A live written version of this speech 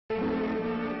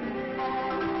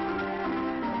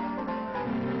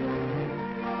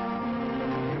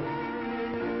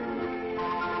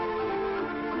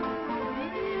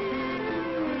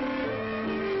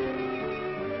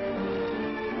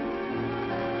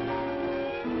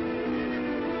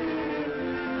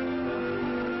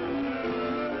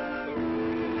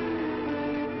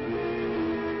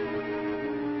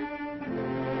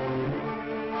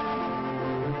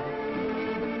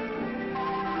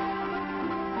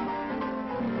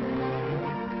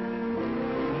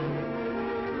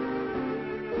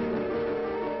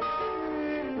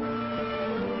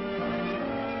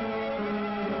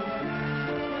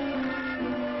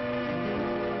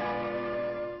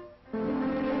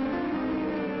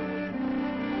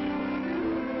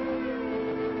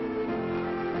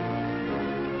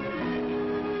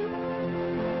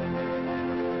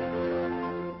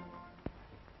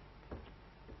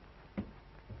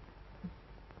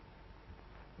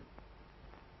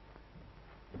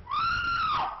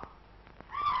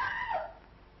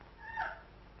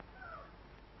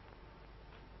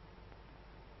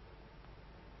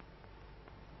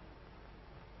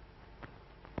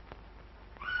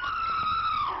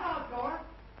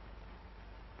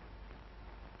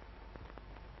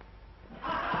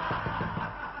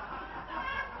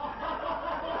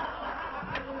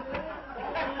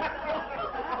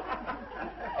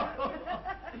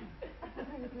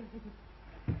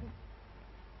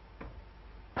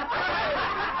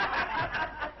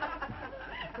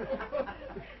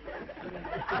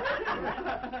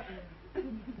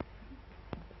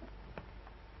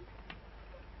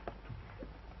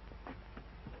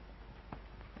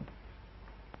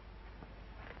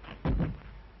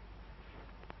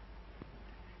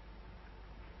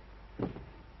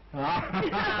Come on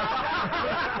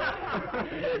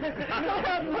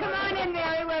in,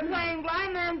 Mary. We're playing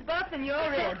blind man's buff and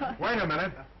you're in. Wait a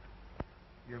minute.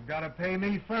 You've got to pay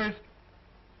me first.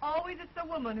 Always it's the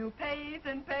woman who pays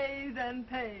and pays and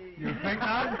pays. You think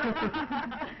not?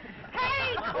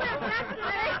 Hey, Cliff, that's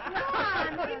great. Come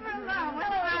on, leave her alone. What's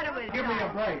the matter with you? Give me a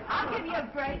break. I'll give you a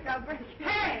break. I'll break you.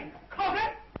 Hey,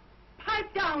 Corbett,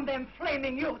 pipe down them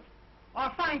flaming youth, or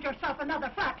find yourself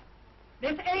another flat.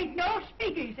 This ain't no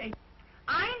speakeasy.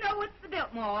 I know it's the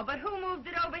Biltmore, but who moved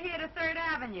it over here to 3rd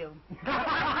Avenue?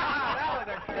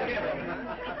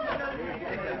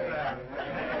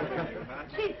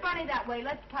 She's funny that way.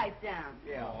 Let's pipe down.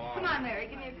 Yeah. Come on, Mary.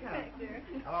 Give me a coat.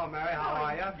 Hello, Mary. How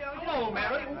are you? Hello,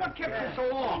 Mary. What kept you so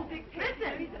long?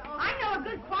 Listen, I know a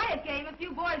good quiet game if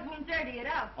you boys won't dirty it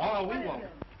up. Oh, we won't.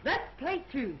 Let's play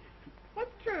truth.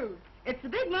 What's true? It's a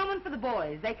big moment for the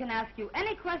boys. They can ask you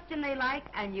any question they like,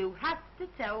 and you have to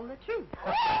tell the truth.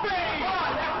 That's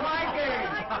my game.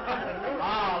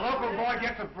 Local boy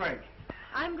gets a break.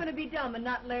 I'm going to be dumb and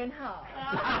not learn how.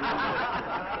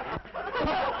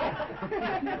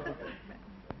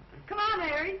 Come on,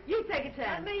 Mary. You take a Not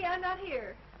chance. me, I'm not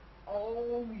here.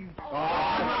 Oh, you...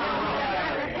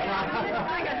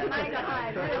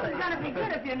 It's going to be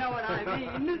good if you know what I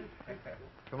mean.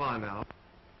 Come on now.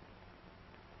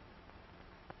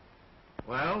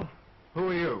 Well, who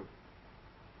are you?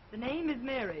 The name is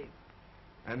Mary.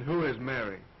 And who is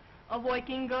Mary? A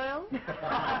working girl.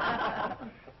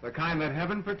 The kind that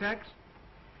heaven protects?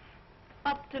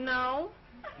 Up to now.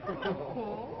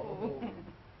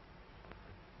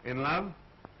 In love?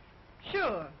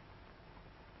 Sure.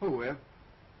 Who with?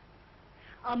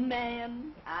 A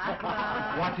man.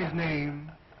 What's his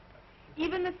name?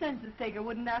 Even the census taker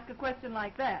wouldn't ask a question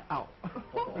like that. Oh.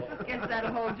 Guess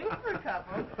that'll hold you for a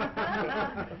couple.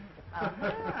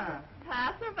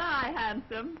 Pass her by,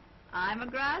 handsome. I'm a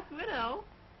grass widow.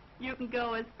 You can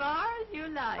go as far as you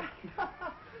like.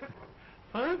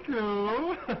 Thank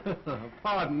you.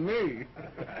 Pardon me.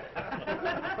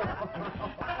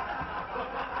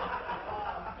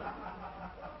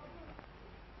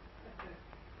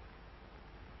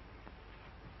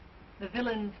 The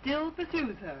villain still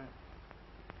pursues her.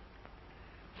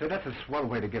 So that's a swell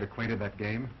way to get acquainted, that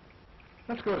game.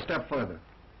 Let's go a step further.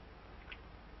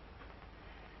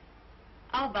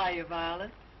 I'll buy you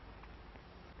violets.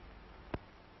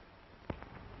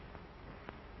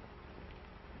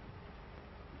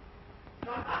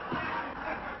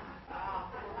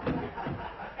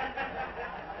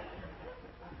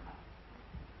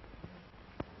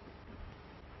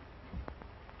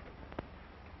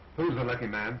 Who's the lucky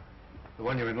man? The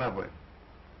one you're in love with?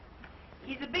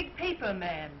 He's a big paper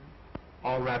man.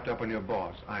 All wrapped up in your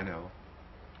boss, I know.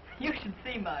 You should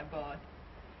see my boss.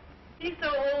 He's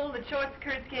so old that short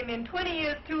skirts came in 20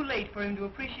 years too late for him to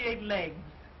appreciate legs.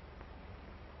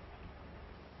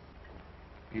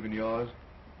 Even yours?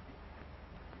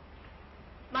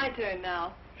 My turn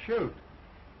now. Shoot.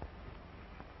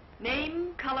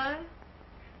 Name, color,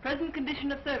 present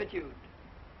condition of servitude.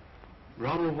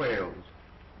 Ronald Wales.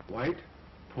 White,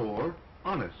 poor,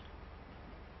 honest.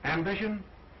 Ambition?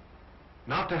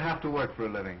 Not to have to work for a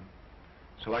living.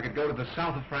 So I could go to the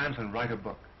south of France and write a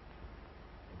book.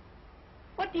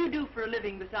 What do you do for a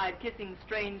living besides kissing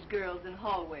strange girls in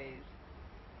hallways?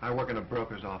 I work in a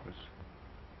broker's office.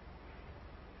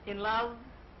 In love?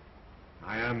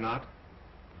 I am not.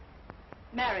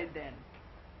 Married then?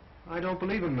 I don't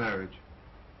believe in marriage.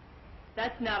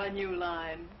 That's not a new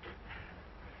line.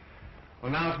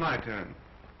 Well, now it's my turn.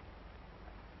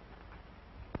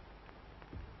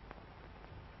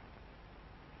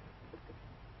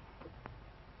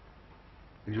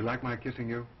 Did you like my kissing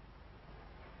you?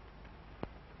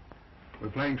 We're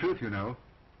playing truth, you know.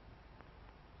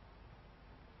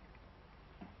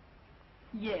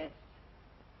 Yes.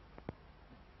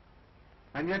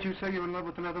 And yet you say you're in love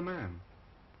with another man.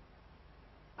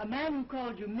 A man who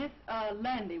called you Miss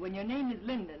Landy when your name is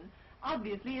Linden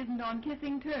obviously isn't on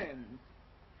kissing terms.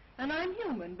 And I'm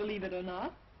human, believe it or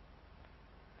not.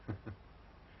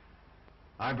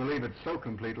 I believe it so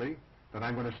completely that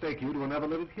I'm going to stake you to another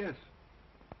little kiss.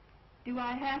 Do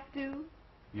I have to?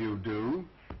 You do?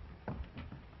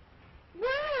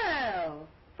 Well,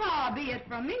 far be it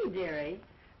from me, dearie,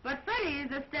 but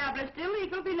Freddie's established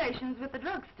illegal relations with the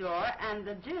drugstore, and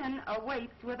the gin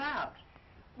awaits without.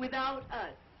 Without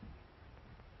us.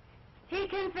 He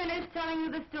can finish telling you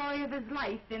the story of his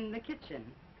life in the kitchen.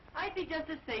 I'd be just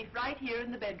as safe right here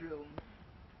in the bedroom.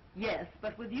 Yes,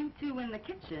 but with you two in the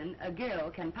kitchen, a girl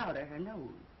can powder her nose.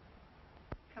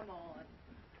 Come on.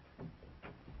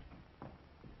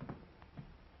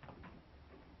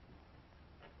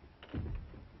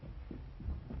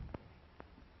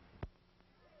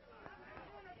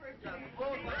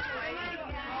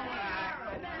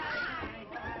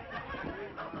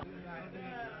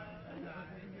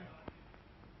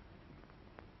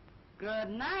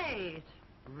 Good night,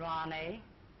 Ronnie.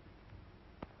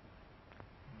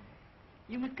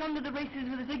 You must come to the races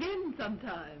with us again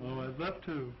sometime. Oh, I'd love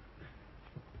to.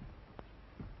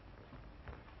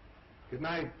 Good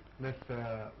night, Miss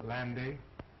Landy.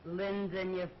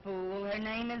 Linden, you fool. Her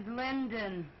name is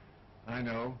Linden. I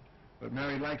know, but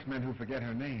Mary likes men who forget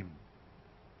her name.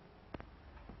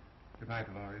 Good night,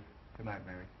 Lois. Good night,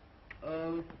 Mary.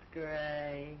 Oh,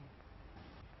 Scray.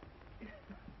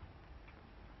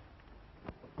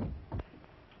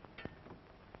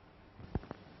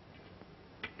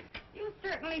 You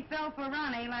certainly fell for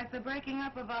Ronnie like the breaking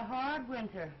up of a hard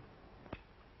winter.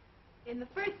 In the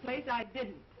first place, I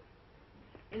didn't.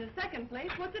 In the second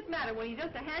place, what's it matter when he's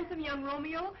just a handsome young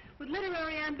Romeo with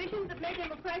literary ambitions that make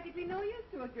him of practically no use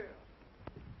to a girl?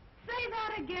 Say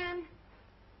that again.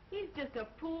 He's just a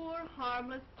poor,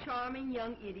 harmless, charming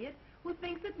young idiot who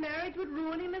thinks that marriage would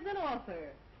ruin him as an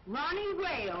author. Ronnie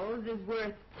Wales is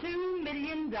worth $2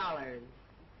 million.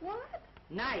 What?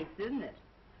 Nice, isn't it?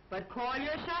 But call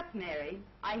your shots, Mary.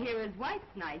 I hear his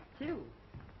wife's nice, too.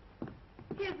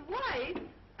 His wife?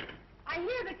 I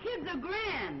hear the kids are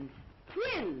grand.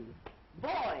 Twins.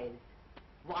 Boys.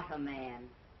 What a man.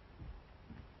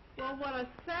 Well, what a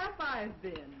sap I've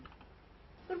been.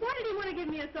 But why did he want to give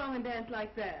me a song and dance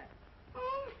like that?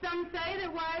 Oh, some say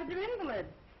their wives are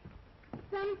invalids.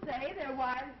 Some say their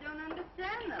wives don't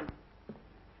understand them.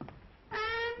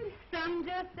 And some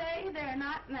just say they're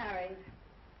not married.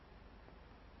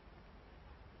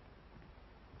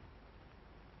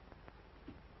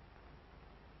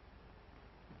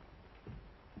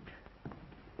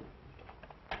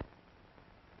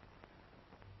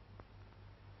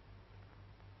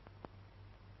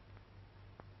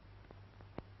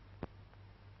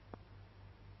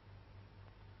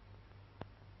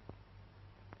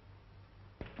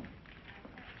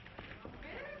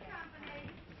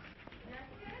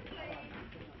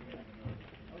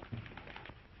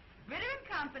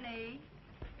 Company.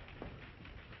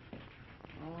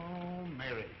 Oh,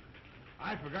 Mary.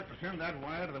 I forgot to send that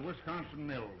wire to the Wisconsin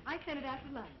Mills. I sent it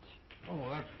after lunch. Oh,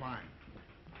 that's fine.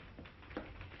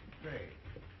 Say,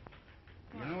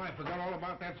 you know, I forgot all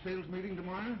about that sales meeting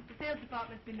tomorrow. The sales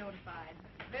department's been notified.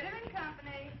 Vitamin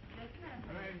Company. Listen.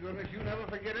 My goodness, you never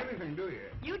forget anything, do you?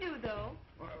 You do, though.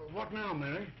 What now,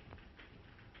 Mary?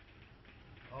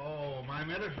 Oh, my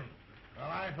medicine. Well,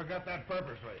 I forgot that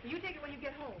purposely. You take it when you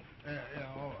get home. Yeah,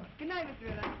 all right. Good night, Mr.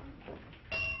 Ritter.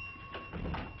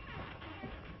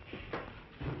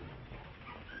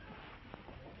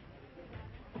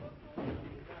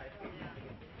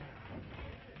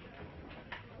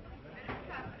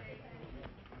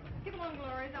 Skip along,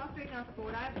 Glories. I'll straighten out the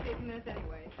board. I have to stay a few minutes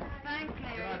anyway. Thanks,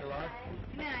 Mary. Good night, Dolores.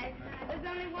 Good night. There's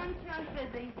only one chunk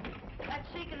busy. That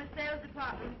sheik in the sales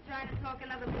department is trying to talk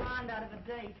another blonde out of a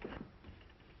date.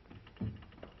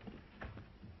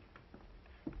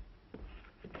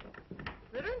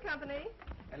 Ritter and Company.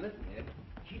 And listen, Ed,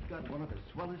 she's got one of the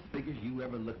swellest figures you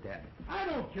ever looked at. I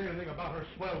don't care anything about her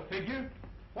swell figure.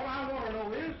 What I want to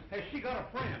know is, has she got a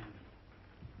friend?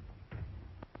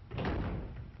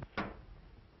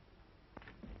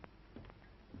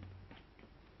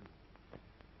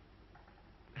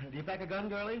 Do you pack a gun,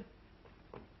 girlie?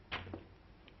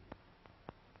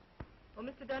 Oh,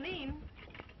 Mr. Duneen.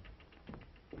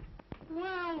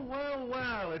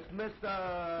 Well, it's Miss,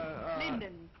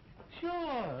 Linden.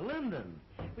 Sure, Linden.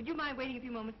 Would you mind waiting a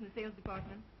few moments in the sales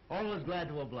department? Always glad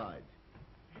to oblige.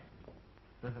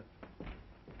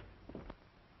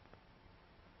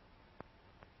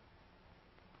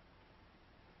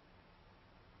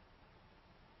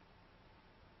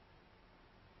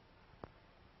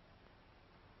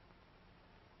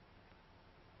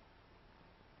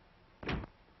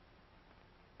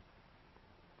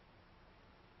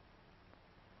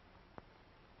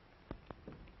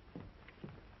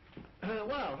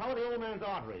 Well, how are the old man's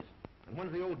arteries? And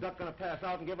when's the old duck going to pass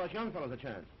out and give us young fellows a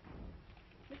chance?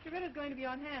 Mr. Ritter's going to be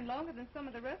on hand longer than some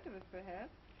of the rest of us, perhaps.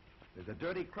 There's a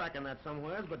dirty crack in that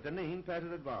somewheres, but Deneen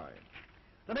passes it by.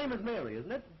 The name is Mary,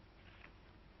 isn't it?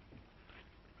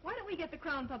 Why don't we get the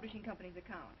Crown Publishing Company's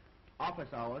account?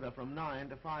 Office hours are from 9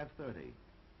 to 5:30. Did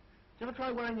you ever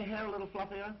try wearing your hair a little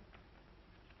fluffier?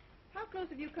 How close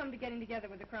have you come to getting together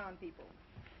with the Crown people?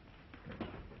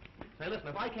 Say, listen,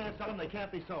 if I can't sell them, they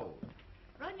can't be sold.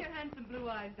 Run your handsome blue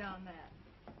eyes down that.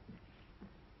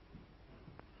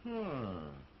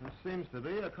 There seems to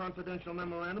be a confidential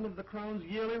memorandum of the Crown's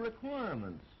yearly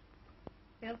requirements.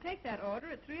 They'll take that order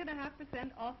at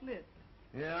 3.5% off list.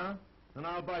 Yeah? And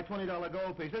I'll buy $20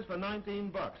 gold pieces for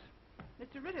 $19.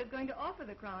 Mr. Ritter's going to offer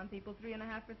the Crown people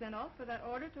 3.5% off for that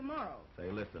order tomorrow. Say,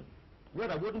 listen,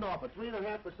 Ritter wouldn't offer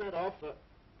 3.5% off for...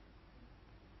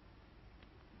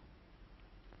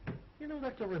 You know,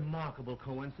 that's a remarkable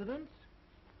coincidence.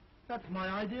 That's my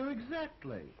idea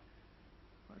exactly.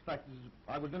 In fact,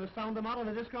 I was going to sound them out on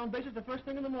a discount basis the first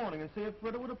thing in the morning and see if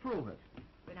Fritter would approve it.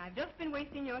 But I've just been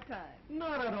wasting your time.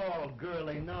 Not at all,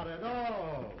 girlie, not at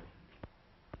all.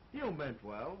 You meant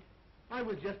well. I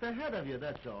was just ahead of you,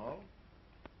 that's all.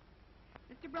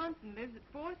 Mr. Bronson lives at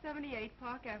 478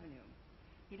 Park Avenue.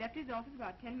 He left his office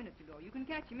about 10 minutes ago. You can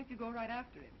catch him if you go right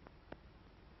after him.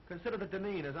 Consider that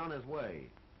Deneen is on his way.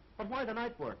 But why the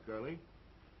night work, girlie?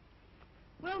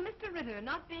 Well, Mr. Ritter,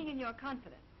 not being in your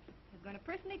confidence, is going to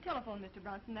personally telephone Mr.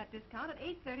 Bronson that discount at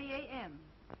 8:30 a.m.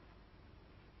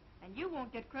 And you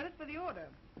won't get credit for the order.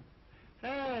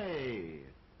 Hey!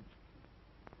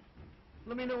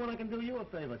 Let me know when I can do you a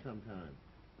favor sometime.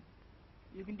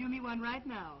 You can do me one right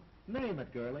now. Name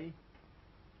it, girlie.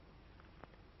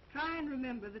 Try and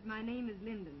remember that my name is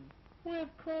Linden. Well,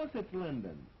 of course it's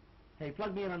Linden. Hey,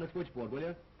 plug me in on the switchboard, will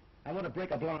you? I want to break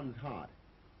a blonde's heart.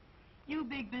 You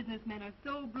big businessmen are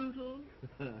so brutal.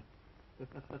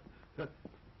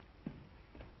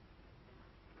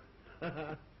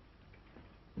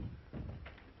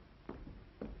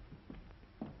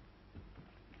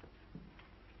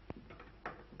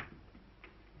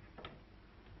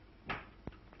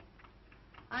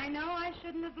 I know I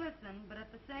shouldn't have listened, but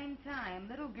at the same time,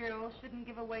 little girls shouldn't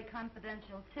give away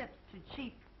confidential tips to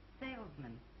cheap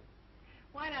salesmen.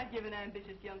 Why not give an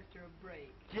ambitious youngster a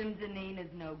break? Jim Deneen is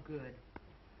no good.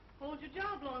 Hold your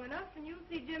job long enough and you'll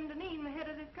see Jim Deneen, the head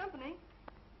of this company.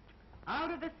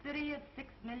 Out of a city of 6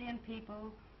 million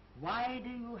people, why do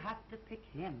you have to pick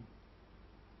him?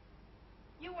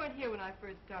 You weren't here when I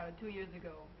first started 2 years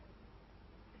ago.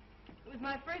 It was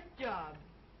my first job.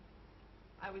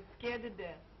 I was scared to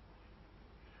death.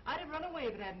 I'd have run away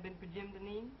if it hadn't been for Jim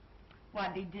Deneen.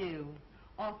 What'd he do?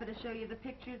 Offer to show you the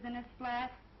pictures in his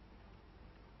flat?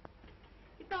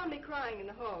 He found me crying in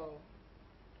the hall.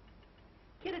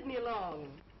 Kidded me along.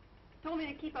 Told me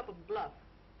to keep up a bluff.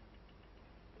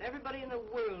 But everybody in the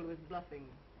world was bluffing.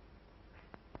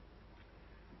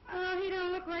 Oh, he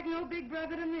don't look like no big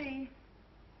brother to me.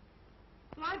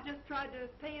 So I've just tried to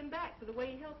pay him back for the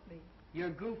way he helped me. You're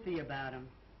goofy about him.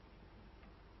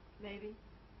 Maybe.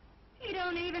 He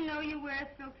don't even know you wear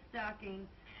silk stockings.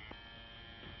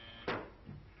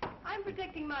 I'm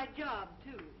protecting my job,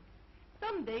 too.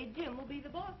 Someday Jim will be the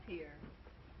boss here.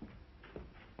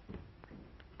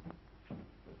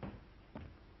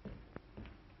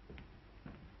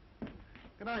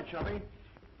 Good night, Chubby.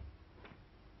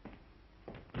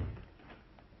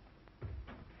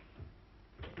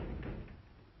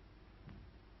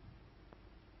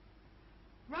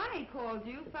 Ronnie called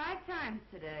you 5 times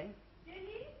today. Did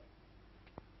he?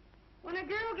 When a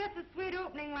girl gets a sweet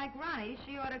opening like Ronnie,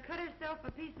 she ought to cut herself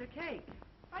a piece of cake.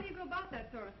 How do you go about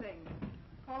that sort of thing?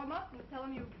 Call him up and tell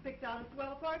him you've picked out a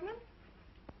swell apartment?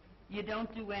 You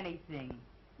don't do anything.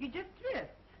 You just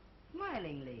drift,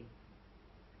 smilingly.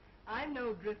 I'm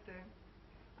no drifter.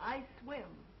 I swim.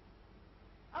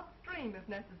 Upstream, if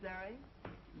necessary.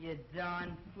 You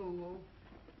darn fool.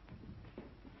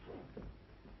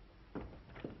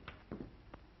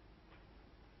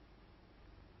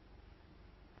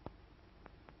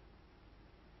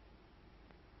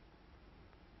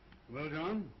 Well,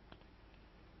 John,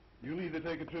 you'll either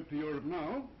take a trip to Europe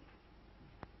now,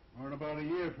 or in about a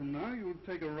year from now, you'll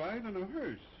take a ride in a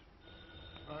hearse.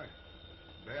 Hi.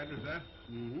 Bad as that?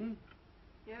 Mm-hmm.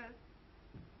 Yes.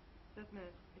 Just a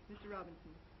minute. It's Mr.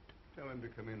 Robinson. Tell him to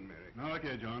come in, Mary. Now,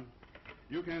 okay, John.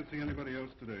 You can't see anybody else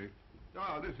today.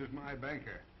 Oh, this is my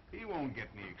banker. He won't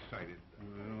get me excited.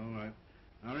 Well, all right.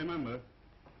 Now, remember,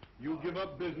 you give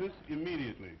up business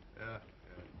immediately. Yeah.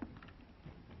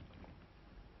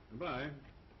 Goodbye.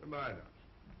 Goodbye, Doc.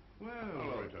 Well,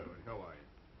 Hello, Charlie. How are you?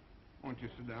 Won't you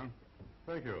sit down?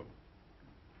 thank you.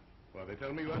 Well, they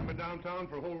tell me you haven't been downtown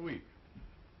for a whole week.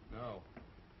 No.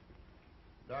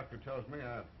 Doctor tells me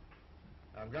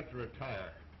I've got to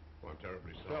retire. Well, I'm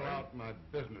terribly sorry. Sell out my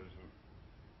business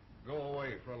and go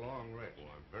away for a long rest.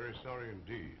 Well, I'm very sorry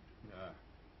indeed. Yeah.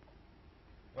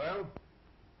 Well,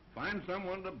 Find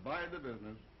someone to buy the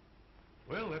business.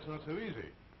 well, that's not so easy.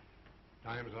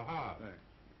 Times are hard. Thanks.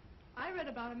 I read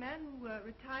about a man who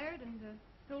retired and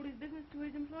sold his business to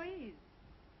his employees.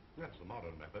 That's the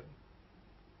modern method.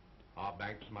 Our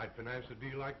banks might finance a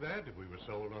deal like that if we were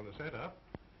sold on the setup.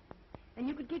 And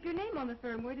you could keep your name on the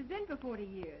firm where it has been for 40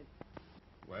 years.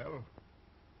 Well,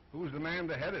 who's the man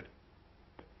to head it?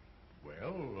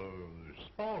 Well,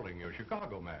 Spaulding, your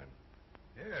Chicago man.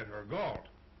 Yes, or Galt.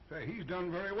 Say, he's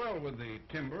done very well with the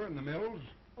timber and the mills.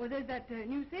 Or there's that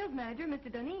new sales manager, Mr.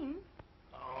 Duneen.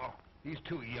 Oh, he's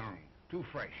too young, too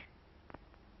fresh.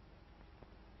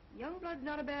 Young blood's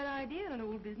not a bad idea in an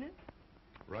old business.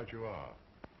 Right you are.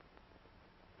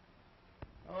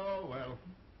 Oh, well.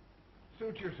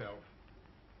 Suit yourself.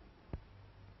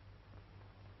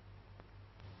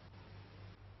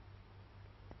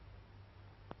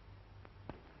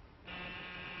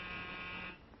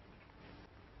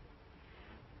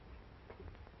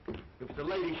 If the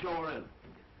lady, show her in.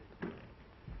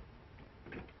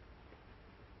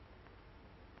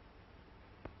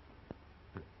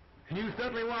 You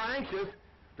certainly were anxious.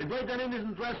 The great Denning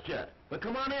isn't dressed yet. But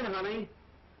come on in, honey.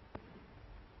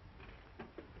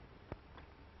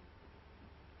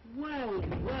 Well,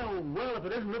 well, well, if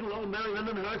it isn't little old Mary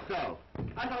Linden herself.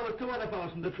 I thought it was two other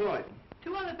fellows from Detroit.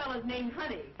 Two other fellas named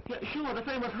Honey. Yeah, sure, the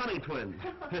famous Honey twins.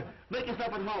 Make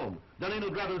yourself at home. Denning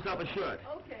will grab himself a shirt.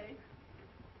 Okay.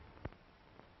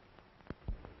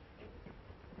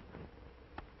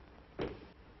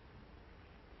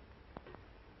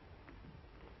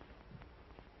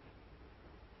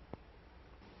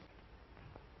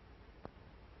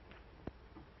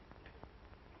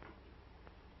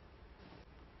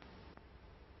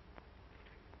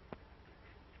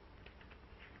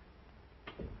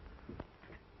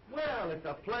 Well, it's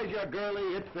a pleasure,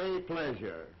 girlie. It's a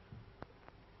pleasure.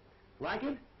 Like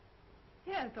it?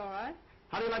 Yeah, it's all right.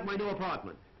 How do you like my new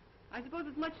apartment? I suppose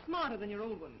it's much smarter than your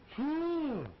old one.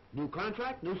 Sure. New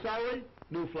contract, new salary,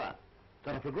 new flat.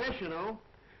 Got to progress, you know.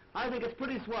 I think it's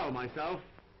pretty swell myself.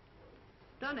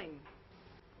 Stunning.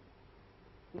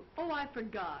 Oh, I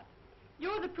forgot.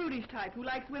 You're the prudish type who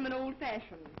likes women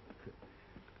old-fashioned.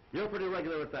 You're pretty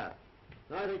regular at that.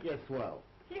 I think you're swell.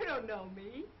 You don't know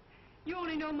me. You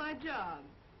only know my job.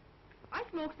 I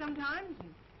smoke sometimes and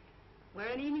wear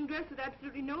an evening dress with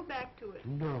absolutely no back to it.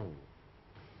 No.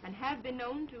 And have been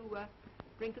known to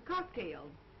drink a cocktail.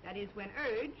 That is, when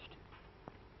urged.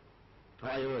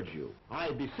 I urge you.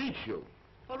 I beseech you.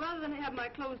 Well, rather than have my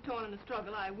clothes torn in a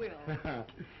struggle, I will.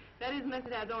 That is, unless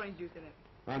it has orange juice in it.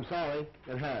 I'm sorry.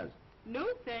 It has. No,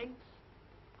 thanks.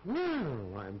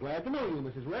 Well, I'm glad to know you,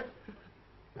 Mrs. Rex.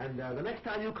 And the next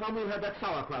time you come, we'll have that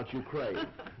sauerkraut you crave.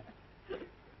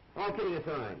 All kidding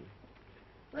aside,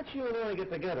 let's you and I get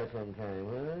together sometime,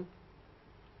 huh?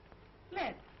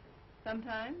 Let's.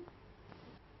 Sometimes.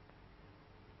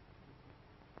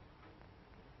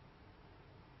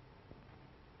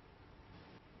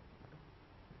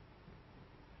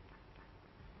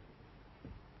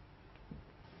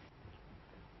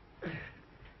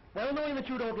 Well, knowing that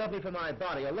you don't love me for my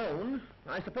body alone,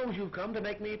 I suppose you've come to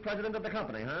make me president of the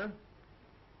company, huh?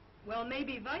 Well,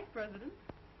 maybe vice president.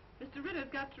 Mr. Ritter's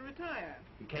got to retire.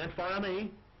 You can't fire me.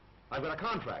 I've got a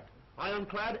contract.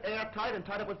 Ironclad, airtight, and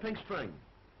tied up with pink string.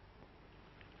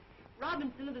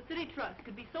 Robinson of the City Trust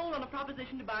could be sold on a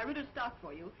proposition to buy Ritter's stock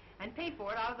for you and pay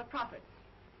for it out of the profits.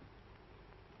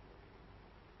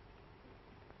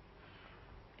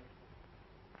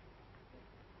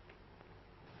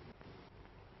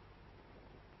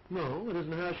 No, it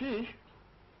isn't hashish.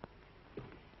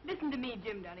 Listen to me,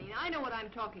 Jim Dunning. I know what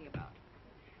I'm talking about.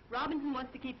 Robinson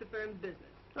wants to keep the firm's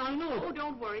business. I know. Oh,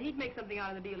 don't worry. He'd make something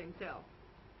out of the deal himself.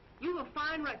 You've a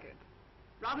fine record.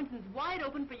 Robinson's wide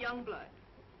open for young blood.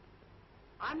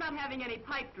 I'm not having any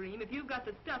pipe dream if you've got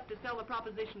the stuff to sell the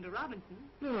proposition to Robinson.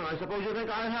 No, I suppose you think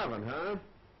I haven't, huh?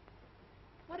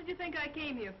 What did you think I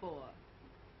came here for?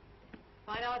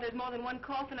 Find out there's more than one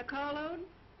cough in a carload?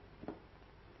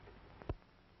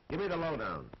 Give me the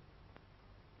lowdown.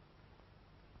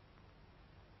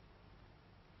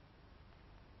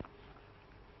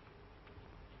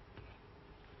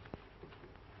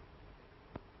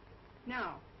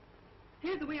 Now,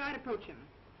 here's the way I'd approach him.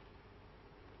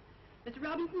 Mr.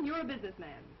 Robinson, you're a businessman.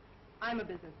 I'm a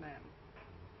businessman.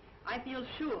 I feel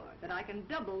sure that I can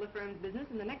double the firm's business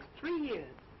in the next 3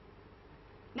 years.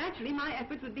 Naturally, my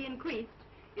efforts would be increased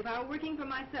if I were working for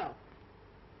myself.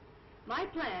 My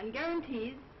plan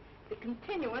guarantees the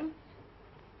continuance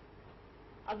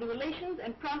of the relations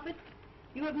and profits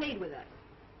you have made with us.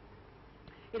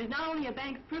 It is not only a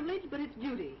bank's privilege, but its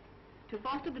duty to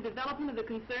foster the development of the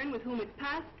concern with whom its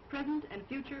past, present, and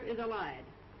future is allied.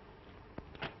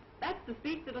 That's the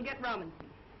speech that'll get Robinson.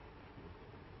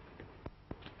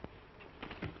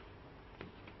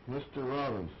 Mr.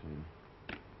 Robinson,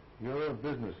 you're a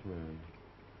businessman.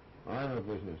 I'm a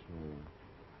businessman.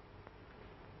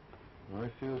 I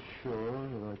feel sure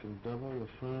that I can double the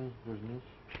firm's business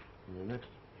in the next...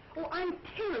 Oh, I'm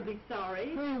terribly sorry.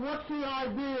 Hey, what's the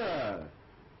idea?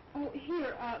 Oh,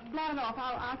 here, blot it off.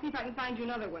 I'll see if I can find you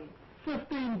another one.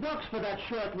 $15 for that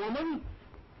shirt, woman.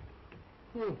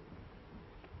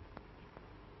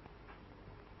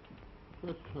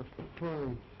 That's a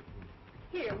fine...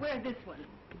 Here, wear this one.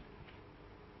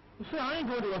 Say, I ain't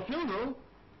going to a funeral.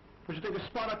 But you think a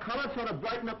spot of color sort of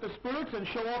brighten up the spirits and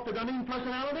show off the Dunedin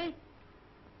personality?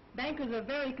 Bankers are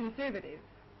very conservative.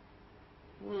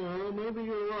 Well, maybe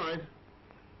you're right.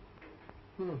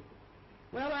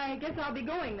 Well, I guess I'll be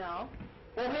going now.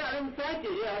 Oh, hey, I didn't thank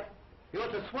you yet. You know,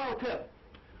 it's a swell tip.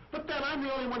 But then I'm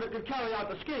the only one that can carry out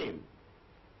the scheme.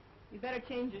 You better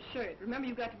change your shirt. Remember,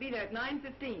 you've got to be there at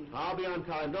 9:15. I'll be on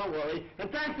time, don't worry.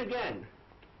 And thanks again.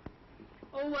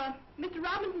 Oh, Mr.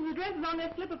 Robinson's address is on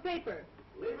that slip of paper.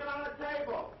 Leave it on the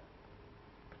table.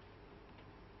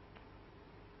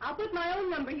 I'll put my own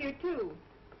number here, too.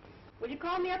 Will you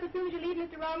call me up as soon as you leave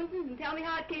Mr. Robinson's and tell me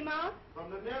how it came out?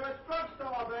 From the nearest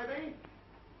drugstore, baby.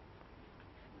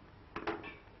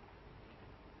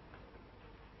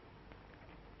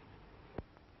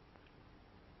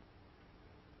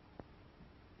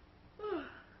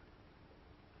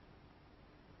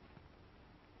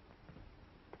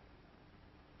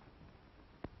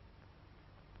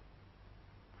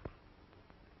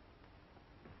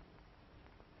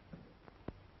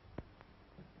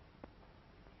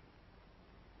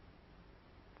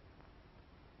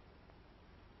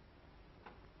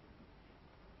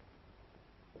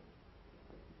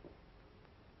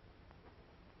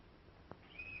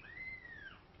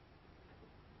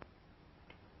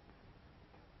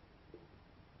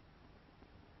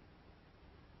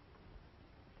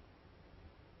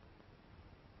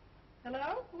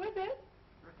 Hello? Who is it?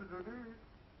 Mr. Dunedin.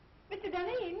 Mr.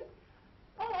 Dunedin?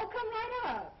 Oh, come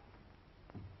right up.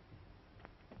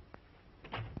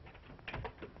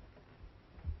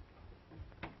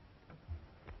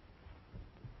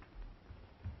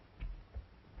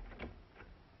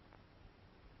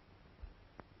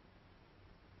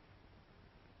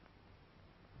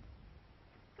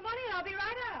 Come on in, I'll be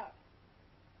right up.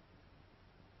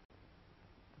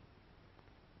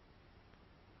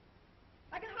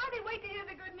 I can hardly wait to hear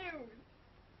the good news.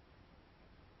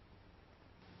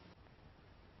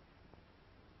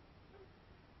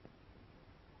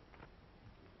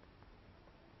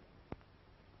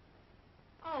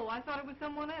 Oh, I thought it was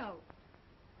someone else.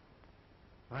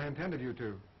 I intended you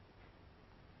to.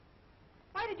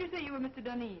 Why did you say you were Mr.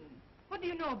 Dunedin? What do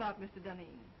you know about Mr. Dunedin?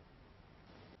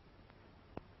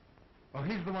 Oh,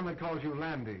 he's the one that calls you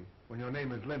Landy when your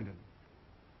name is Linden.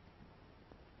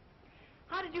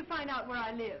 How did you find out where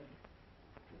I live?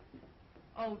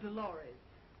 Oh, Dolores.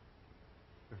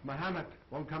 If Mahomet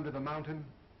won't come to the mountain,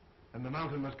 then the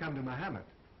mountain must come to Mahomet.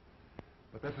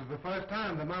 But this is the first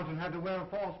time the mountain had to wear a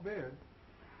false beard.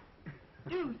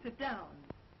 Do sit down.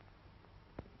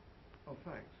 Oh,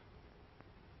 thanks.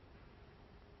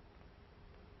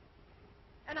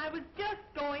 And I was just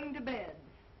going to bed.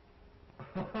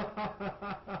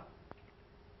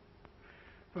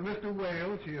 For Mr.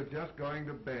 Wales, she is just going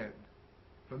to bed.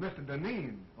 For Mr.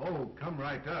 Dunedin, oh, come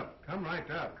right up, come right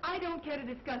up. I don't care to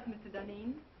discuss Mr.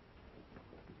 Dunedin.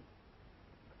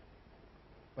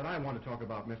 But I want to talk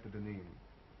about Mr. Dunedin.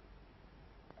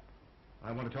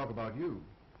 I want to talk about you,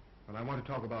 and I want to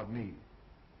talk about me.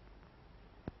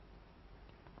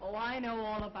 Oh, I know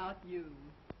all about you.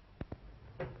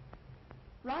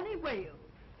 Ronnie Wales.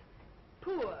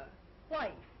 Poor,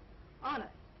 white, honest.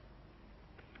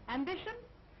 Ambition?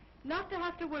 Not to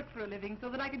have to work for a living so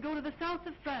that I could go to the south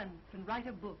of France and write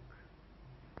a book.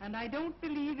 And I don't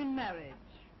believe in marriage.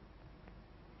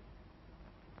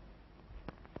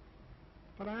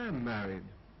 But I am married.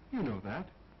 You know that.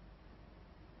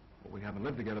 Well, we haven't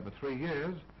lived together for 3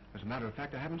 years. As a matter of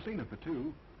fact, I haven't seen her for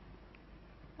 2.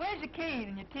 Where's your cane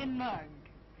and your tin mug?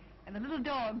 And the little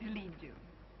dog to lead you?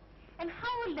 And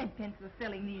how are lead pencils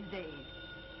selling these days?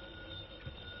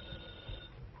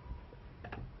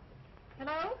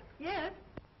 Hello? Yes?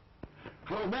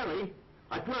 Hello, Mary.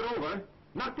 I put it over,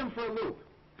 knocked him for a loop.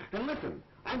 And listen,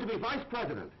 I'm to be vice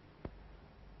president.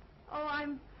 Oh,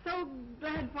 I'm so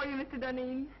glad for you, Mr.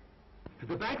 Dunedin.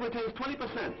 The bank retains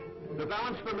 20%, the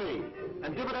balance for me,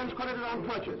 and dividends credited on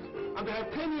purchase. I'm to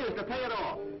have 10 years to pay it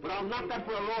all, but I'll knock that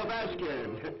for a row of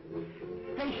Ashcan.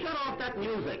 Hey, shut off that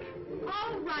music.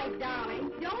 All right,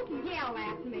 darling. Don't yell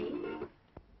at me.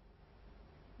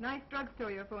 Nice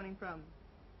drugstore you're phoning from.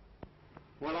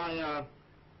 Well,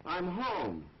 I'm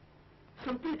home.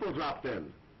 Some people dropped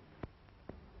in.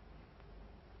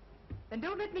 Then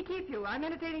don't let me keep you. I'm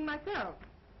entertaining myself.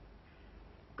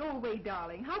 Go away,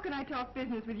 darling. How can I talk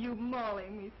business with you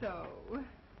mauling me so?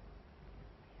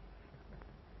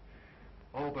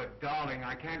 Oh, but darling,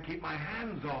 I can't keep my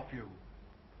hands off you.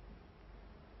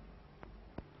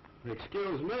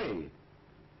 Excuse me.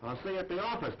 I'll see you at the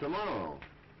office tomorrow.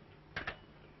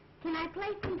 Can I play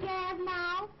some jazz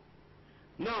now?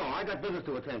 No, I got business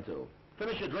to attend to.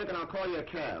 Finish your drink and I'll call you a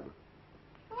cab.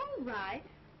 All right.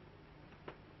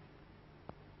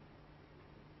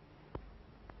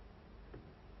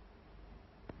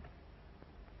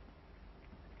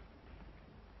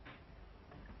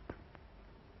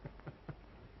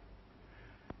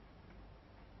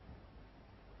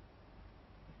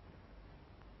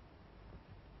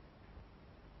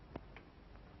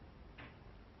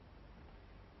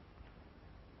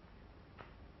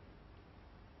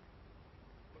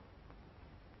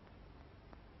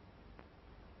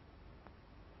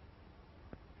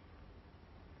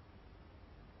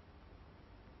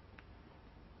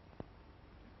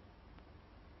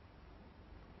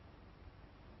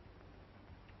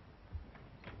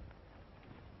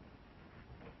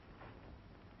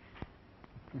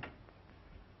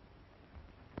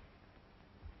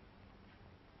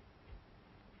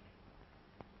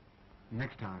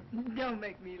 next time. Don't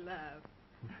make me laugh.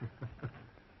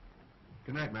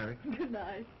 Good night, Mary. Good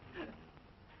night.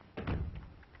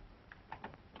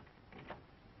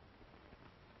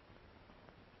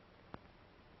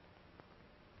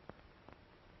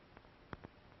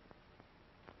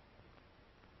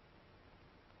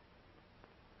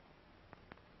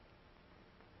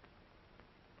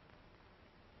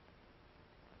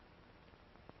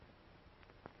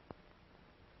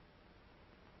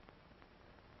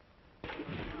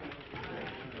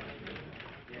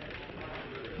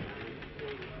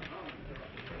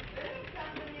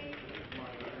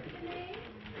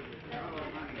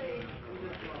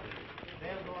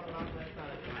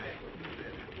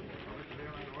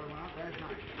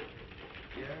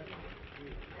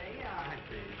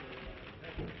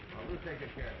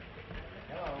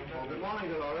 Good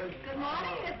morning, Dolores. Good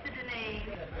morning, Mr. Denise.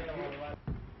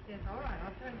 Yes, all right.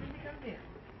 I'll tell him when he comes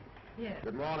in. Yes.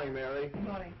 Good morning, Mary. Good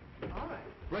morning. All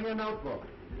right. Bring your notebook.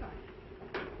 Right.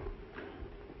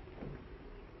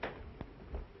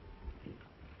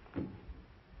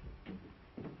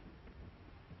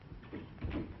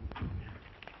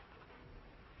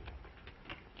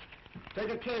 Take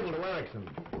a cable to Erickson.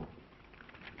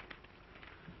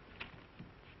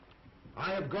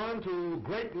 I have gone to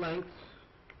great lengths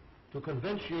to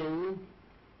convince you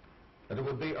that it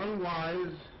would be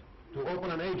unwise to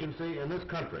open an agency in this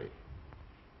country.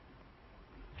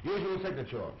 Usual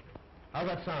signature. How's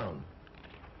that sound?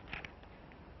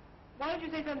 Why don't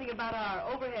you say something about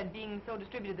our overhead being so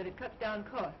distributed that it cuts down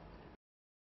costs?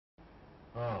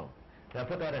 Oh. Now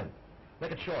put that in.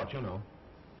 Make it short, you know.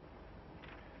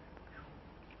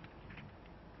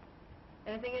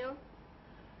 Anything else?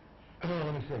 Oh,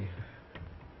 let me see.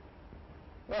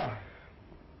 Well,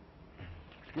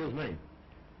 excuse me.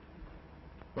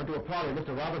 Went to a party at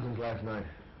Mr. Robinson's last night.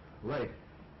 Late.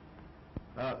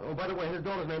 Oh, by the way, his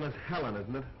daughter's name is Helen,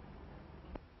 isn't it?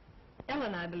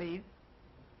 Ellen, I believe.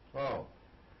 Oh.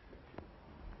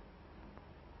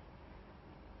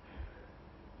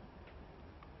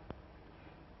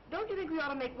 Don't you think we ought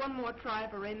to make one more try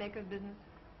for Raymaker's business?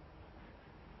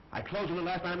 I closed on it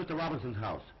last night at Mr. Robinson's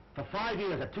house. For 5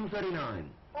 years at $2.39.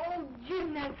 Oh,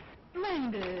 Jim, that's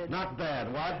splendid. Not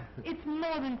bad, what? It's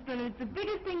more than splendid. It's the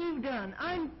biggest thing you've done.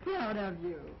 I'm proud of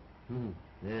you.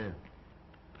 Yeah.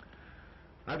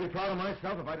 I'd be proud of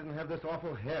myself if I didn't have this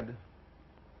awful head.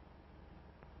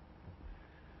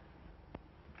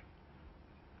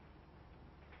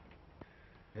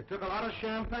 It took a lot of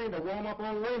champagne to warm up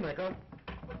old Waymaker.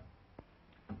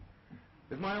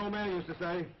 As my old man used to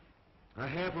say, a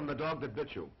hair from the dog that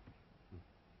bit you.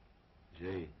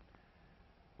 Gee,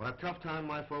 what a tough time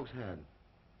my folks had.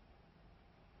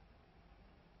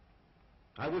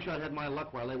 I wish I'd had my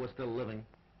luck while they were still living.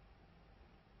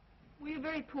 Were you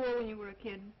very poor when you were a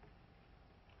kid?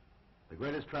 The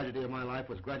greatest tragedy of my life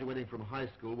was graduating from high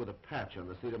school with a patch on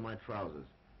the seat of my trousers.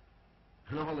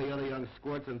 And all the other young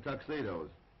squirts in tuxedos.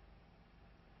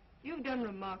 You've done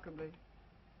remarkably.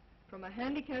 From a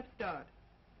handicapped start.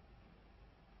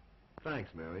 Thanks,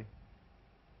 Mary.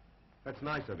 That's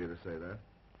nice of you to say that.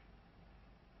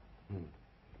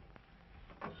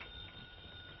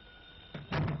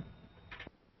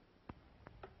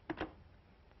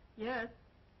 Yes.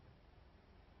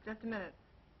 Just a minute.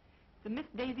 The Miss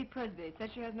Daisy Presby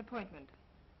says she has an appointment.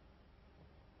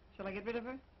 Shall I get rid of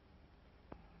her?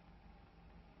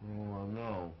 Oh, well,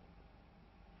 no.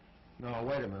 No,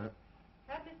 wait a minute.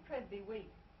 Have Miss Presby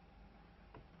wait.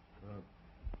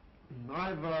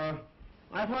 I've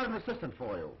hired an assistant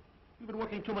for you. You've been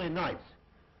working too many nights.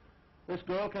 This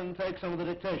girl can take some of the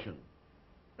dictation.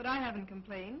 But I haven't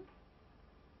complained.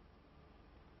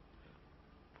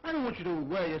 I don't want you to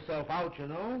wear yourself out, you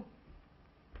know.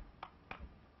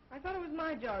 I thought it was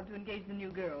my job to engage the new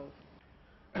girls.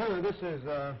 This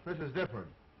is different.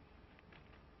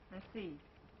 I see.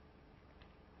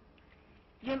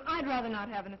 Jim, I'd rather not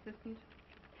have an assistant.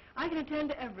 I can attend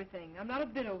to everything. I'm not a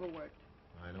bit overworked.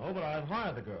 I know, but I've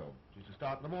hired the girl. She's to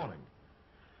start in the morning.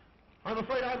 I'm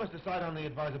afraid I must decide on the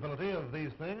advisability of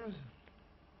these things.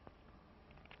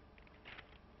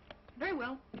 Very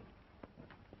well.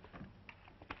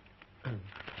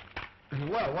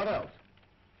 Well, what else?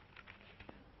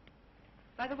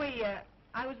 By the way,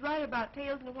 I was right about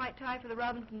tails and a white tie for the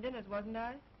Robinson dinners, wasn't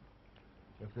I?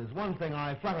 If there's one thing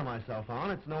I flatter myself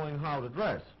on, it's knowing how to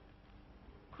dress.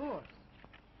 Of course.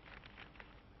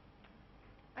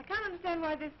 I can't understand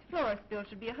why this florist bill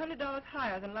should be $100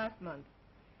 higher than last month.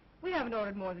 We haven't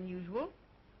ordered more than usual.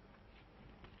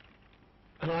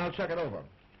 And I'll check it over.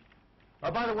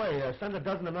 By the way, send a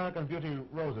dozen American Beauty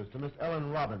roses to Miss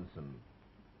Ellen Robinson.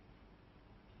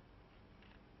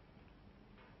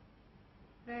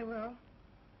 Very well.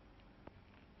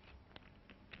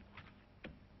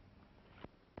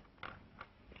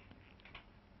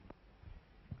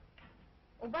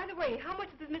 Oh, by the way, how much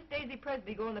does Miss Daisy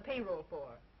Presby go on the payroll for?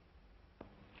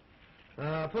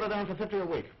 Put her down for 50 a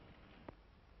week.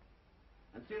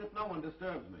 And see that no one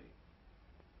disturbs me.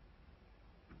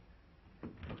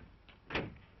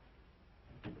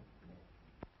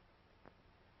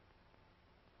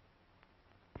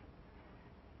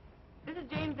 This is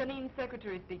James Dunedin's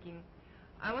secretary speaking.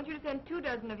 I want you to send 2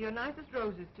 dozen of your nicest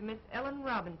roses to Miss Ellen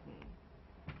Robinson.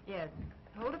 Yes.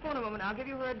 Hold it for a moment. I'll give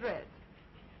you her address.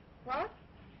 What?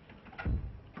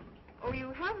 Oh,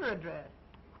 you have her address.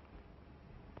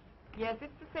 Yes,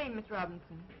 it's the same, Miss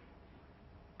Robinson.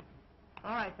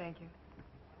 All right, thank you.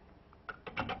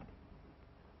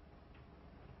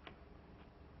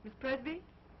 Miss Presby?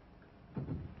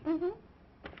 Mm-hmm.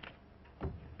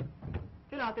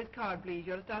 Fill out this card, please.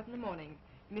 You're to start in the morning.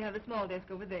 You may have the small desk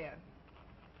over there.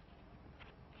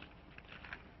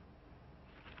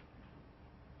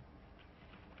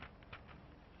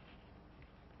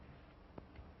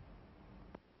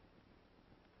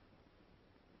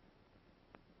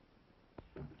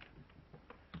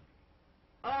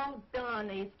 Oh, darn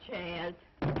these chairs.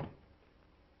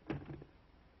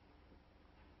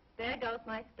 There goes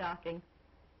my stocking.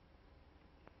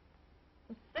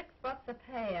 $6 a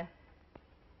pair.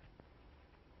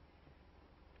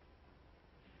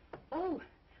 Oh,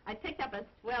 I picked up a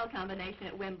swell combination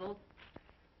at Wimble's.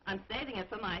 I'm saving it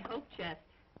for my hope chest.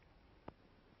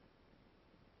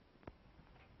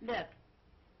 Look.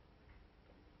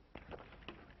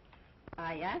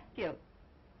 I ask you.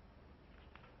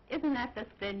 Isn't that the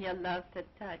spin you love to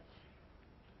touch?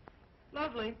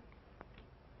 Lovely.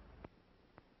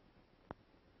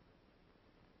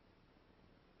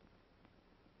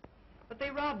 But they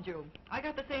robbed you. I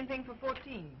got the same thing for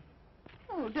 14.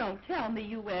 Oh, don't tell me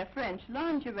you wear French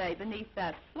lingerie beneath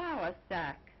that flour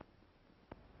sack.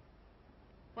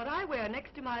 What I wear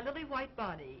next to my lily white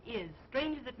body is,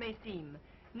 strange as it may seem,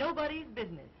 nobody's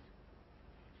business.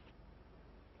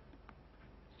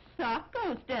 Sock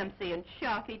goes Dempsey, and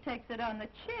Sharky takes it on the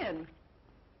chin.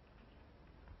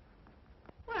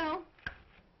 Well,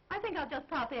 I think I'll just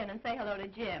pop in and say hello to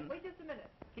Jim. Wait just a minute.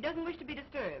 He doesn't wish to be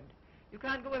disturbed. You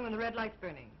can't go in when the red light's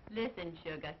burning. Listen,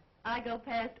 sugar, I go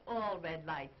past all red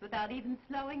lights without even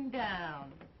slowing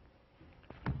down.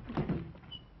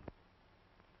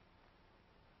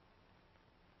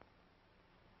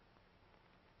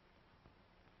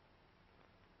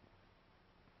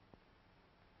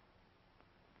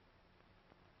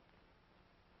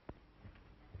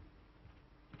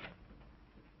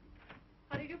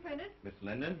 How do you do, Prentice? Miss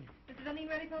Linden, Mr. Dunning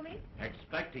ready for me?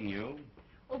 expecting you.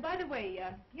 Oh, by the way,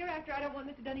 hereafter I don't want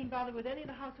Mr. Dunning bothered with any of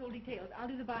the household details. I'll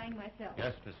do the buying myself.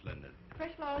 Yes, Miss Linden.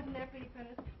 Fresh flowers in there for you,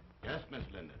 Prentice. Yes, Miss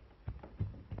Linden.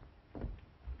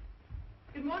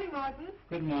 Good morning, Martin.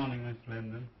 Good morning, Miss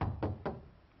Linden. Good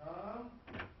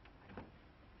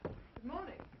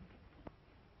morning.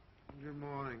 Good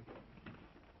morning.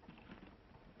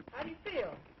 How do you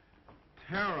feel?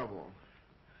 Terrible.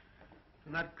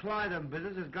 And that Clyde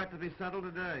business has got to be settled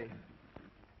today.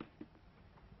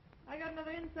 I got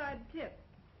another inside tip.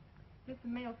 Here's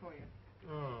some mail for you.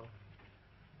 Oh.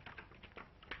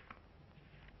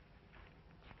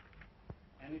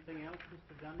 Anything else,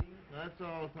 Mr. Dunning? That's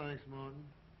all, thanks, Martin.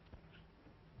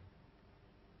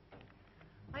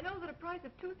 I know that a price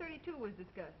of $232 was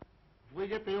discussed. If we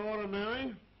get the order,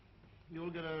 Mary, you'll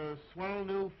get a swell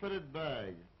new fitted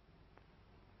bag.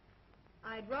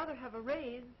 I'd rather have a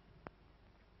raise.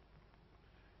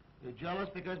 You jealous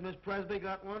because Miss Presby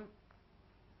got one?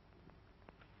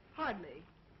 Hardly.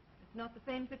 It's not the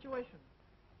same situation.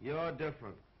 You're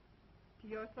different. To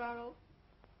your sorrow,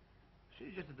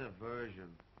 She's just a diversion.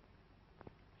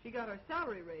 she got her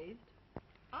salary raised.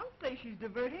 I'll say she's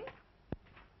diverting.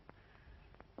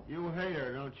 You hate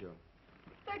her, don't you?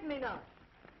 Certainly not.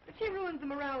 But she ruins the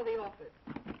morale of the office.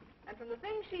 And from the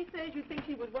things she says, you'd think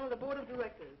she was one of the board of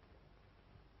directors.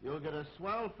 You'll get a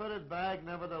swell fitted bag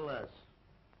nevertheless.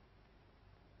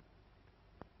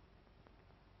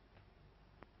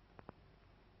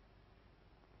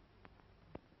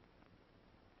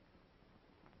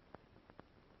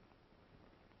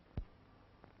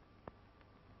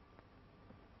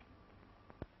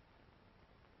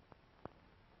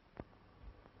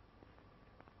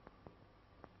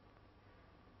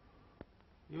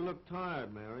 You look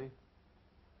tired, Mary.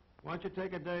 Why don't you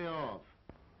take a day off?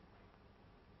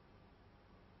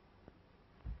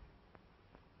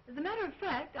 As a matter of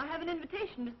fact, I have an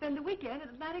invitation to spend the weekend at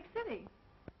Atlantic City.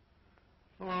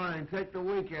 Fine, take the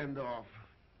weekend off.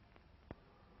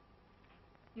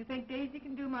 You think Daisy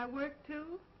can do my work,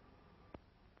 too?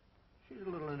 She's a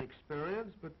little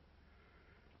inexperienced, but,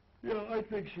 yeah, I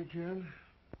think she can.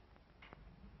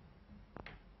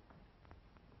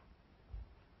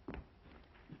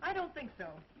 I don't think so.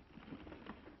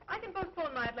 I can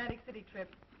postpone my Atlantic City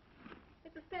trip.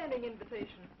 It's a standing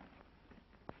invitation.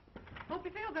 Hope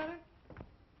you feel better.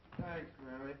 Thanks,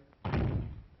 Mary.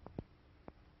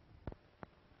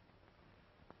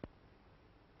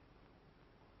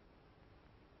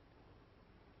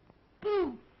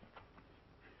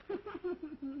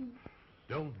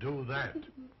 Don't do that.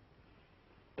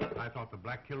 I thought the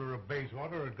black killer of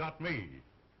Bayswater had got me.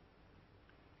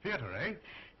 Theater, eh?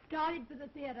 Started for the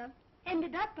theater.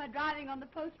 Ended up by driving on the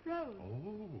post road.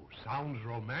 Oh, sounds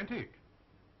romantic.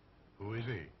 Who is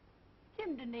he?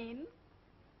 Jim Deneen.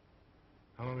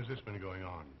 How long has this been going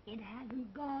on? It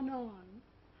hasn't gone on.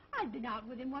 I've been out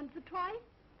with him once or twice.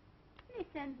 He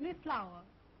sends me flowers.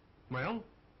 Well,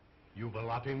 you've a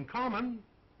lot in common.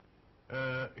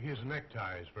 His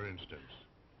neckties, for instance.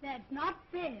 That's not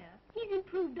fair. He's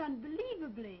improved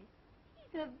unbelievably.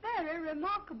 He's a very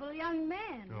remarkable young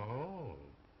man. Oh,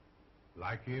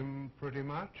 like him pretty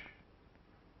much?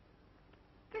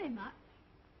 Pretty much.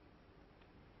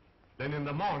 Then in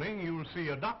the morning you'll see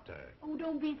a doctor. Oh,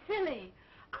 don't be silly.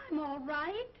 I'm all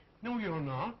right. No, you're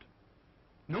not.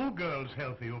 No girl's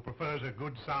healthy who prefers a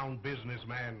good, sound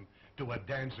businessman to a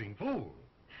dancing fool.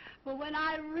 But when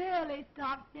I really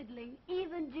start fiddling,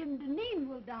 even Jim Deneen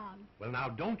will dance. Well, now,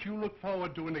 don't you look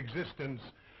forward to an existence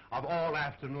of all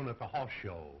afternoon at the horse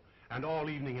show and all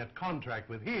evening at contract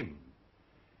with him.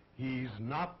 He's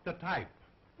not the type.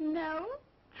 No?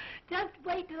 Just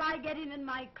wait till I get him in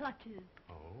my clutches.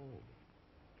 Oh.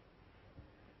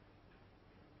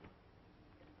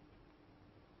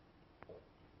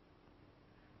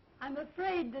 I'm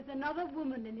afraid there's another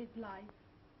woman in his life.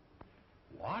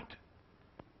 What?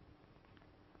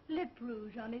 Lip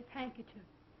rouge on his handkerchief.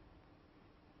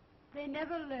 They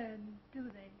never learn, do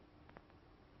they?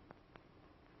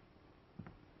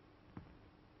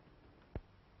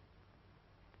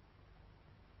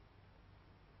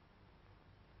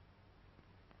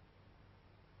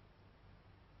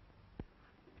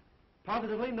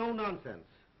 Positively no nonsense.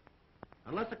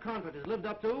 Unless a contract is lived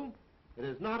up to, it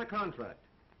is not a contract.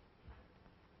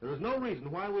 There is no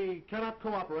reason why we cannot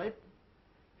cooperate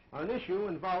on an issue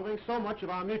involving so much of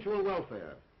our mutual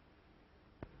welfare.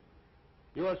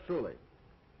 Yours truly.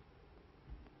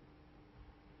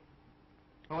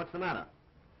 Oh, what's the matter?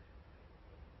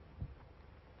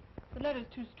 The letter's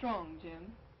too strong,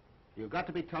 Jim. You've got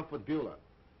to be tough with Beulah.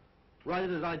 Write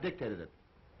it as I dictated it.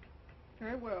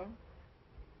 Very well.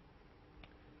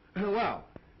 Well,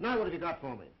 now what have you got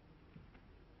for me?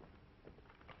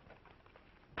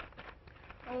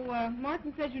 Oh,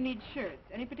 Martin says you need shirts.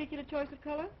 Any particular choice of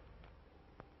color?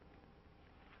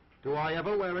 Do I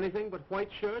ever wear anything but white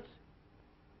shirts?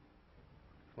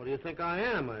 What do you think I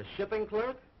am, a shipping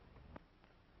clerk?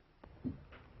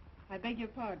 I beg your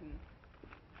pardon.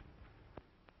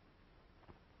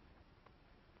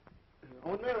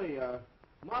 Oh, Mary,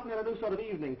 Martin had a new sort of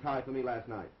evening tie for me last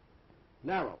night.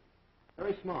 Narrow.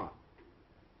 Very smart.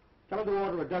 Tell him to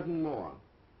order a dozen more.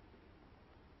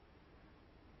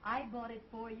 I bought it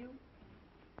for you.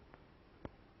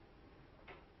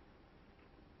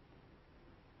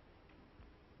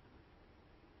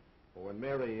 Oh, and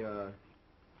Mary,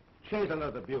 change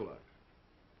another Beulah.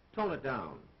 Tone it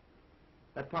down.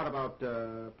 That part about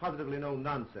positively no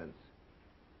nonsense.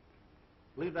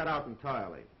 Leave that out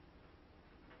entirely.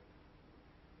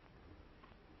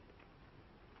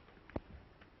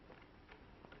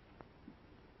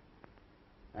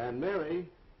 And Mary,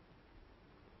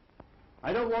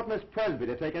 I don't want Miss Presby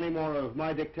to take any more of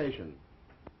my dictation.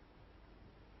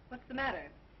 What's the matter?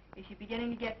 Is she beginning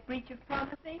to get breach of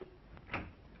promising?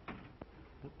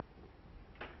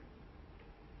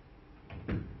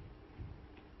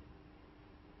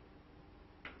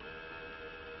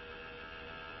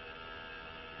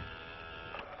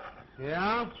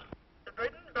 Yeah? The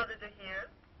Burton brothers are here.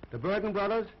 The Burton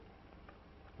brothers?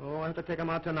 Oh, I have to take them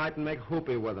out tonight and make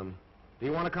whoopee with them. Do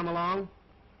you want to come along?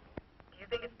 Do you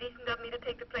think it's decent of me to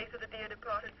take the place of the dear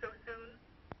departed so soon?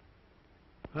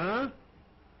 Huh?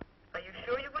 Are you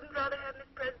sure you wouldn't rather have Miss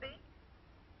Presby?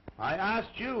 I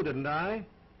asked you, didn't I?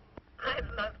 I'd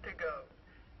love to go.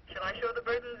 Shall I show the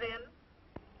Burtons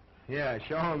in? Yeah,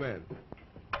 show 'em in.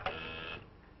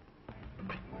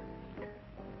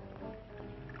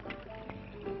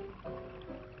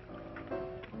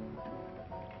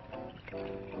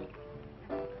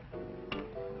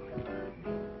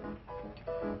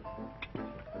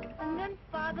 And then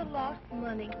Father lost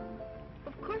money.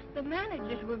 Of course, the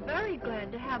managers were very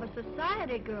glad to have a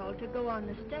society girl to go on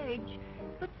the stage,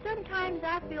 but sometimes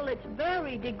I feel it's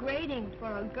very degrading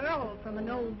for a girl from an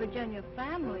old Virginia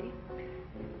family.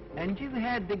 And you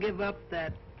had to give up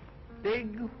that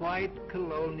big white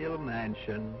colonial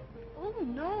mansion. Oh,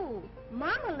 no.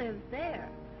 Mama lives there.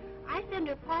 I send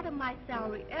her part of my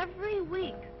salary every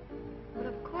week. But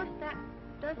of course that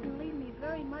doesn't leave me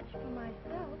very much for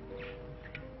myself.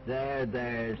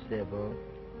 There, Sybil.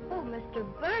 Oh, Mr.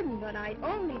 Burden, but I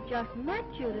only just met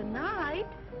you tonight.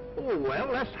 Oh, well,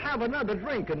 let's have another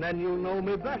drink and then you'll know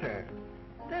me better.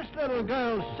 This little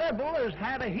girl, Sybil, has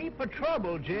had a heap of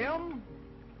trouble, Jim.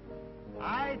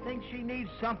 I think she needs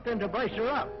something to brace her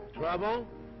up. Trouble?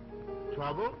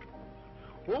 Trouble?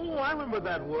 Oh, I remember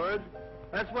that word.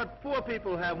 That's what poor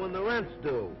people have when the rent's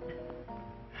due.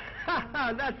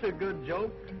 That's a good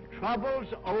joke.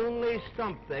 Trouble's only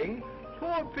something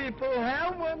poor people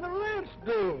have when the rent's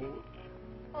due.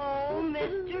 Oh,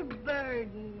 Mr.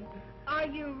 Burden, are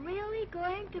you really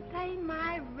going to pay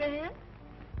my rent?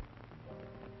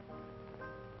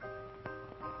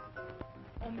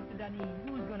 Oh, Mr. Dunne,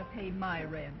 who's going to pay my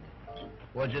rent?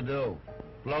 What'd you do?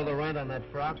 Blow the rent on that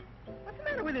frock? What's the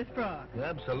matter with this frock?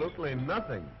 Absolutely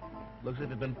nothing. Looks as if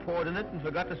you'd been poured in it and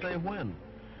forgot to say when.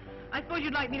 I suppose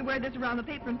you'd like me to wear this around the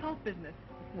paper and pulp business.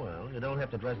 Well, you don't have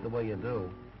to dress the way you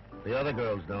do. The other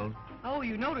girls don't. Oh,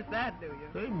 you notice that, do you?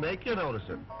 They make you notice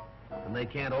it. And they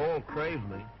can't all crave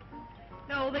me.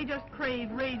 No, they just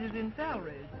crave raises in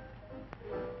salaries.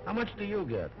 How much do you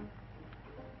get?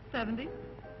 70.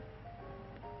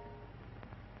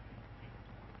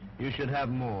 You should have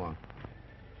more.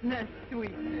 That's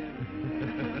sweet.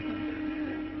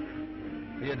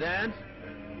 Do you dance?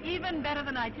 Even better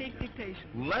than I take dictation.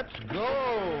 Let's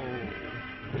go!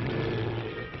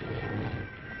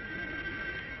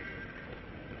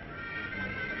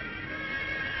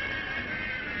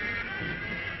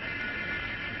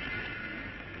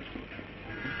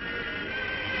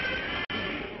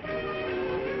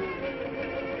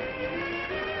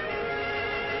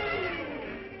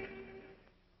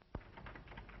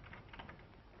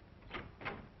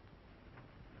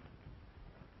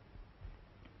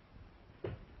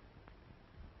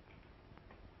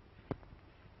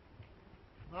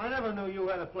 I never knew you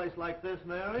had a place like this,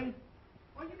 Mary.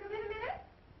 Won't you come in a minute?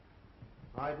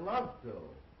 I'd love to.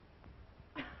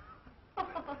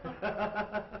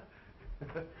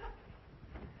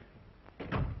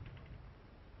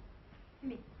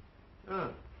 Me.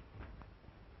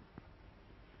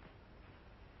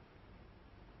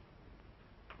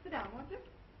 Sit down, won't you?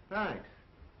 Thanks.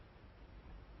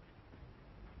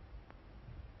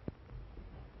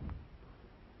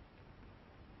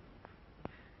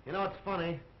 You know, it's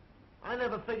funny. I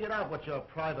never figured out what your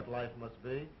private life must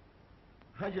be.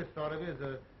 I just thought of you as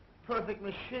a perfect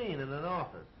machine in an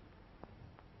office.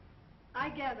 I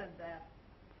gathered that.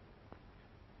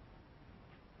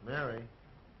 Mary.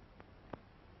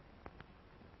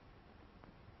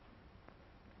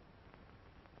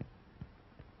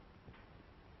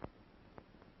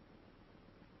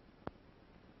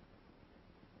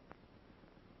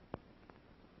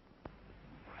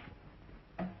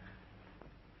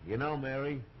 You know,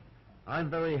 Mary, I'm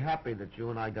very happy that you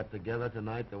and I got together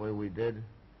tonight the way we did.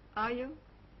 Are you?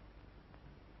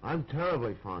 I'm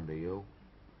terribly fond of you.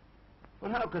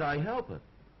 But how could I help it?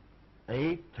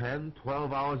 8, 10,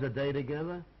 12 hours a day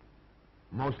together?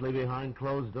 Mostly behind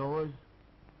closed doors?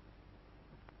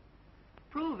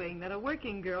 Proving that a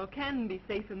working girl can be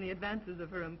safe in the advances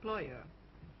of her employer.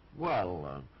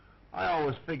 Well, I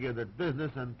always figured that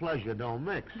business and pleasure don't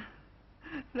mix.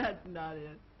 That's not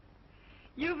it.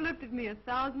 You've looked at me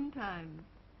 1,000 times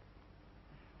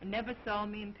and never saw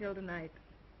me until tonight.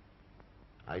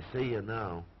 I see you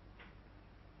now.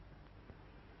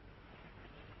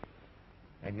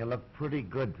 And you look pretty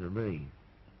good to me.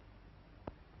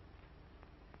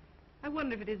 I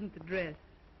wonder if it isn't the dress.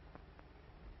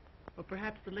 Or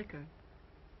perhaps the liquor.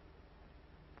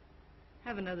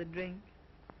 Have another drink.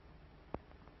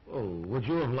 Oh, would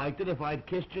you have liked it if I'd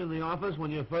kissed you in the office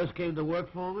when you first came to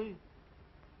work for me?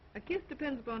 A kiss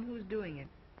depends upon who's doing it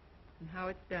and how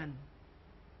it's done.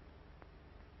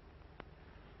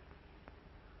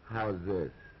 How's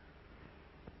this?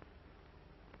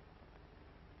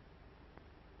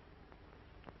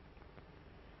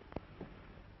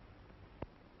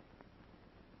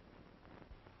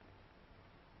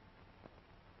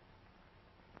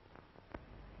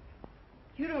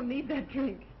 You don't need that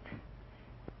drink.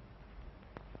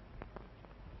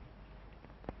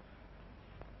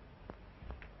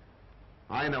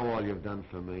 I know all you've done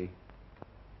for me.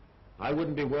 I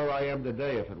wouldn't be where I am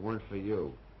today if it weren't for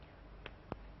you.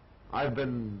 I've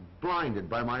been blinded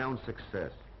by my own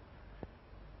success.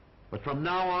 But from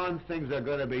now on, things are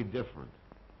going to be different.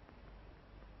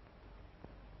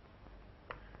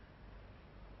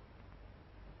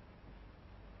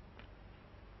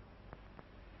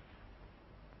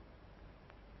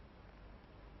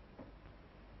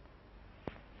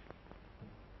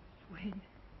 wait.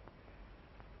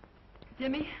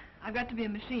 Jimmy, I've got to be a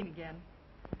machine again.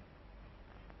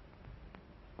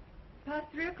 Past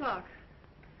 3 o'clock.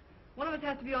 One of us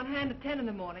has to be on hand at 10 in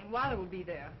the morning. Weiler will be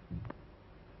there.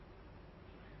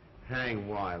 Hang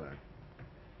Weiler.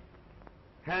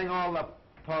 Hang all the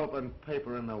pulp and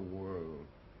paper in the world.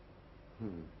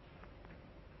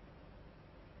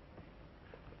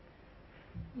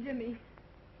 Jimmy.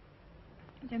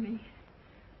 Jimmy.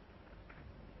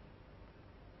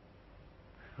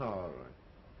 All right.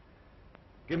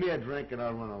 Give me a drink and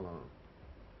I'll run along.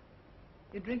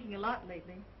 You're drinking a lot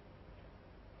lately.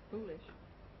 Foolish.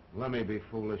 Let me be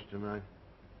foolish tonight.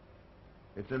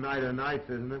 It's a night of nights,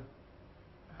 isn't it?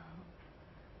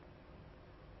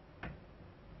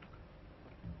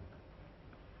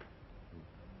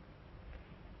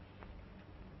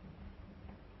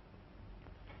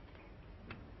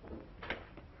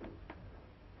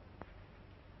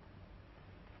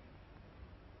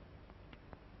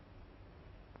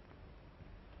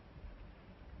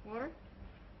 Water?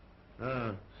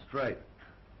 Straight.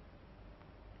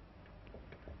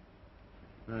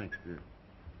 Thanks, dear.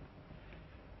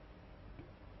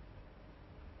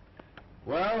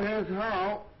 Well, here's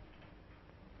how.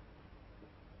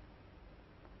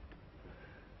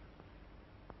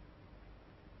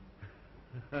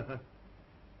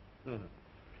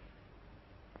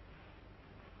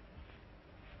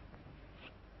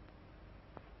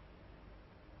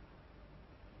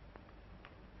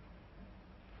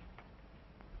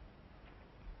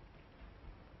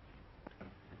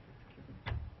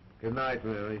 Good night,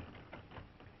 Mary.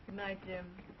 Good night, Jim.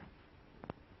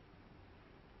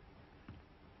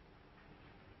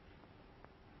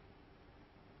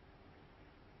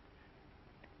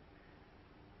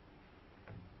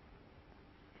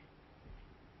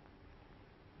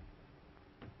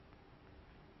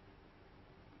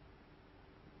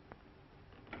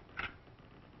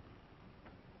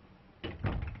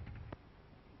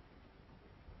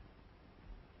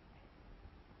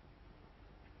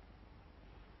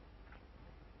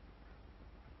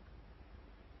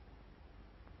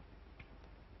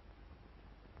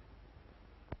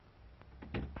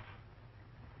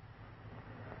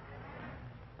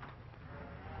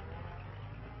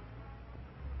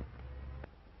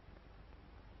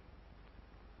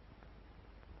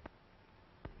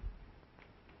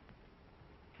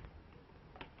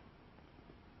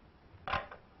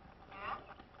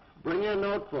 Bring your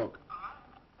notebook.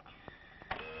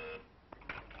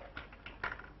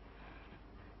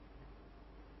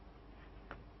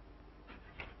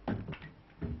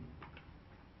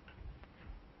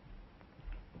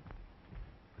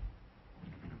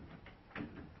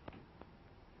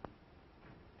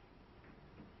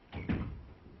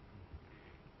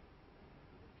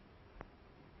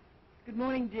 Good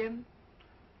morning, Jim.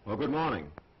 Well, good morning.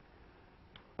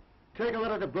 Take a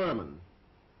letter to Berman.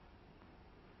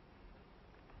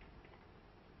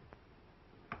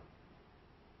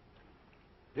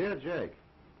 Dear Jake,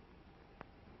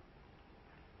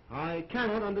 I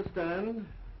cannot understand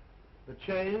the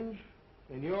change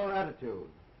in your attitude.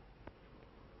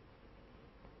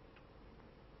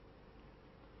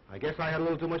 I guess I had a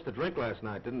little too much to drink last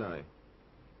night, didn't I?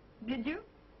 Did you?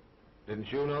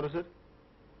 Didn't you notice it?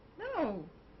 No.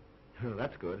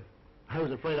 That's good. I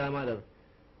was afraid I might have...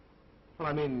 Well,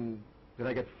 I mean, did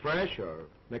I get fresh or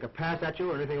make a pass at you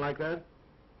or anything like that?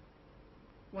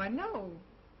 Why, no.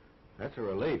 That's a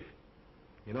relief.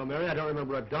 You know, Mary, I don't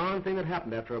remember a darn thing that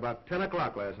happened after about 10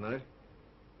 o'clock last night.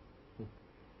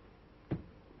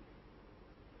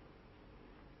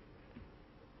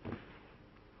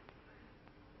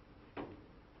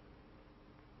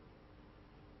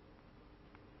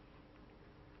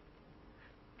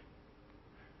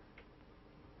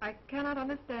 I cannot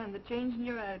understand the change in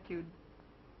your attitude.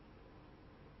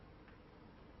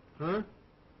 Huh?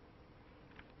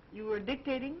 You were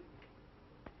dictating?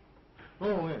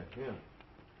 Oh, yeah.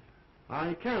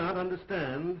 I cannot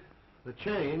understand the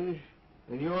change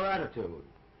in your attitude.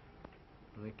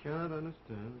 I cannot understand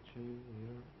the change in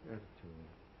your attitude.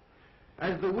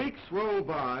 As the weeks roll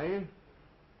by...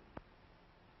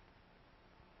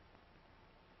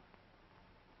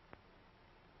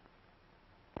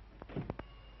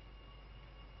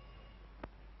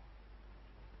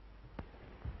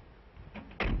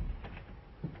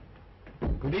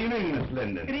 Good evening, Miss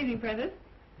Linden. Good evening, Prentice.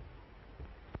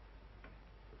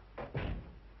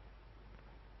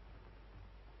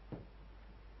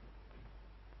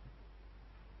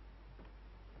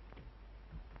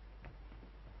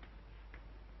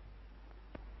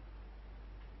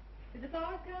 Is the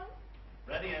flowers come?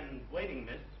 Ready and waiting,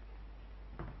 miss.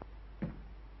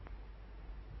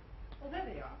 Oh, there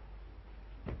they are.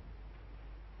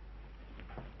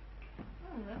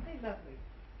 Aren't they lovely?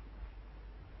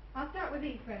 I'll start with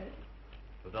these, Prentice.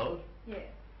 For those? Yes.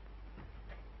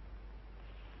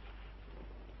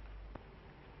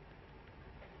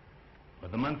 Were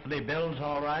the monthly bills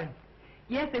all right?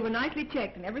 Yes, they were nicely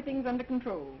checked and everything's under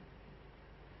control.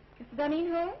 Mr. Dunning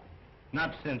home?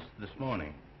 Not since this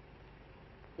morning.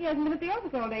 He hasn't been at the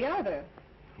office all day either.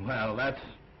 Well, that's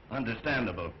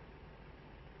understandable.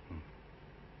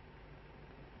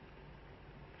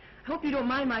 Hope you don't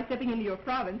mind my stepping into your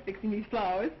province fixing these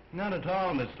flowers. Not at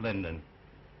all, Miss Linden.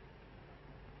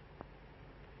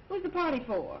 Who's the party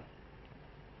for?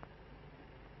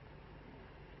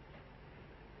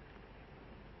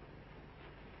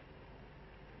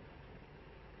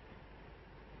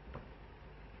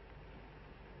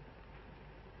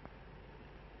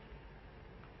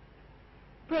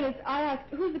 Prentice, I asked,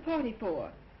 who's the party for?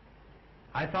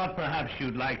 I thought perhaps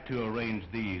you'd like to arrange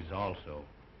these also.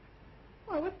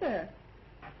 Oh, what's that?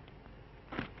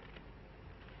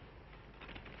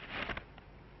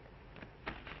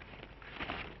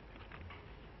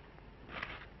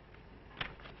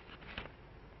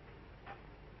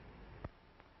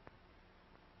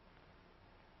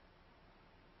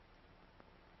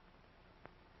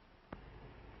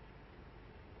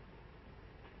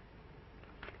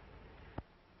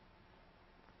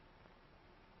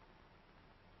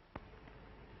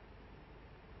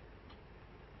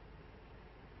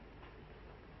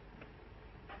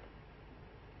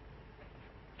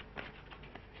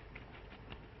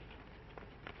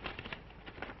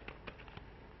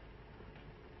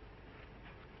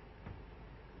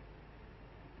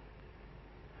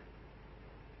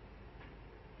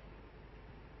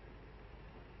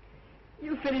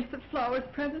 You finished the flowers,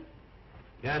 Prentice?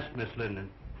 Yes, Miss Linden.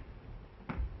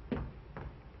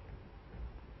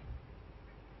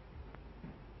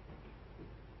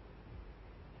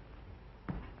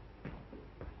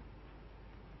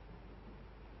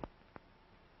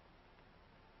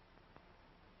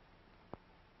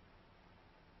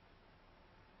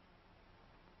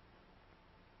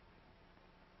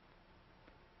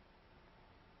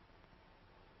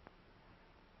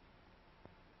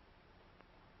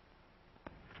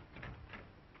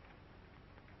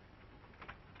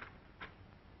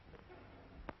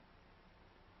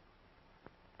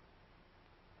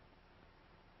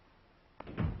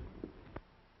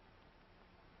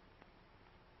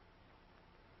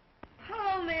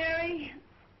 Hello, Mary.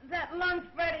 That lunch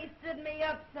Freddie stood me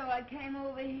up, so I came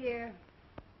over here.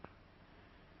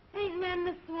 Ain't men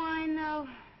the swine, though.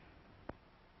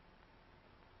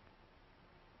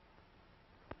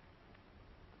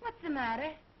 What's the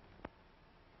matter?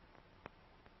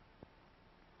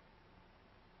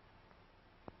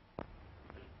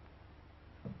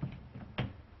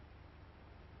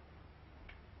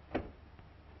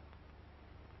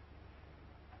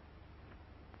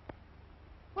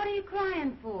 What are you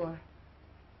crying for?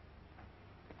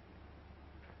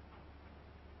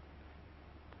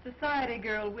 Society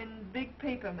girl wins big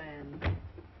paper man.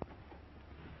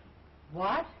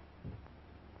 What?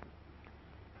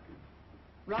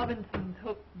 Robinson's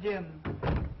hooked Jim.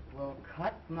 Well,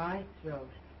 cut my throat.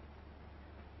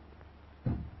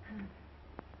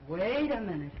 Wait a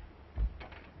minute.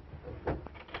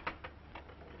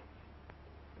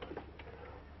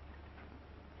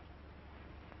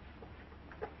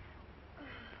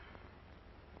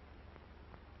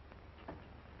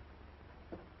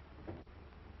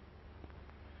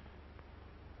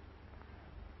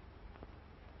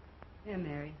 Here,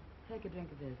 Mary, take a drink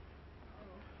of this.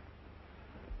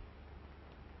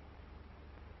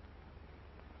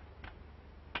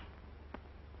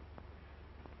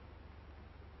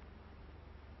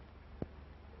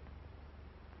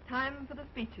 Time for the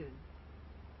speeches.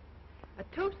 A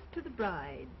toast to the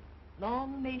bride.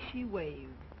 Long may she wave.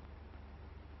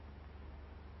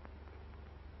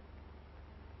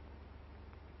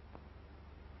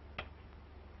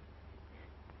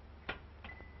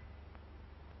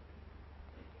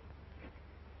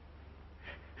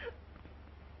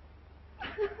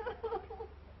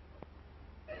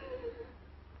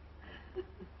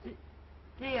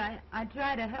 Gee, I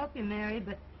try to help you, Mary,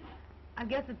 but I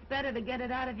guess it's better to get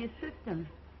it out of your system.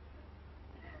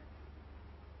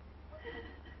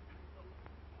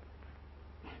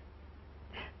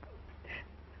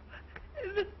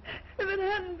 If it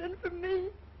hadn't been for me.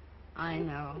 I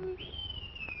know.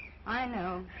 I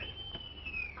know.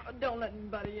 Oh, don't let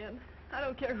anybody in. I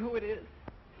don't care who it is.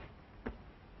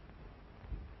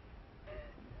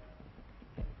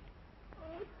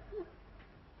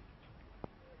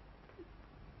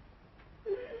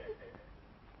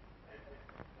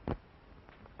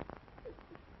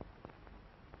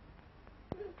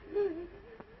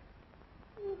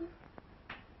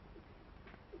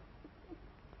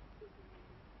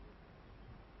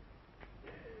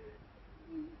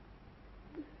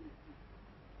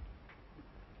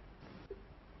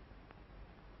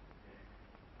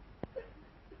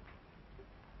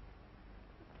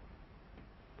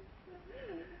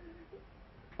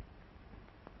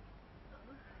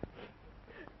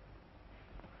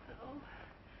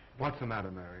 What's the matter,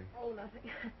 Mary? Oh, nothing.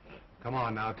 Come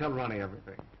on now, tell Ronnie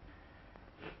everything.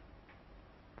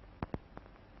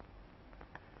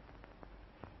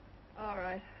 All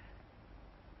right.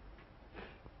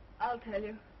 I'll tell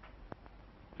you.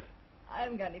 I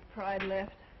haven't got any pride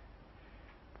left.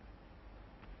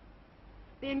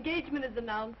 The engagement is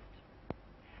announced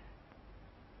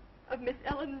of Miss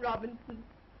Ellen Robinson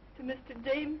to Mr.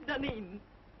 James Dunedin.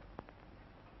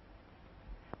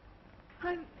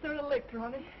 I'm sort of licked,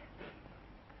 Ronnie.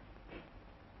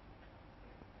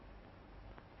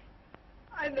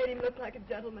 I made him look like a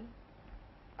gentleman.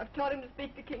 I've taught him to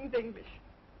speak the King's English.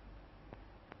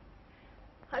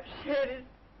 I've shared his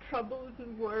troubles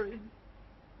and worries.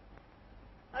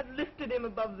 I've lifted him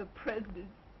above the prejudice.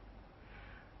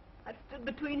 I've stood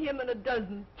between him and a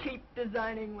dozen cheap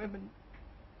designing women.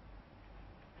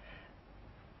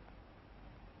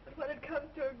 But when it comes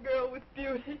to a girl with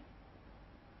beauty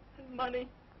and money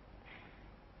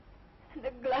and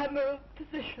the glamour of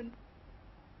position,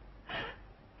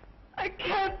 I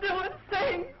can't do a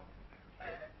thing.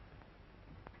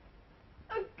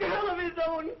 A girl of his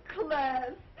own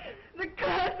class. The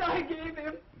class I gave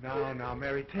him. Now,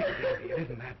 Mary, take it easy. It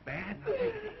isn't that bad. Now, take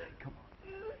it easy. Come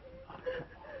on.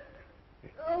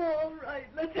 Oh, all right.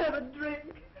 Let's have a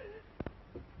drink.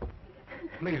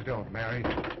 Please don't, Mary.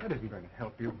 That isn't going to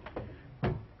help you.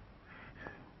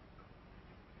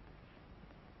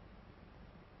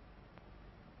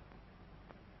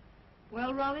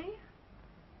 Well, Ronnie,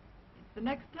 the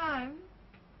next time.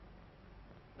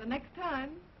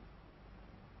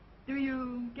 Do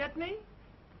you get me?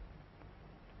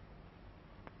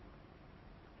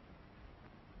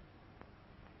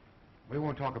 We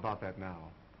won't talk about that now.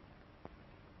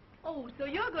 Oh, so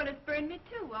you're going to spurn me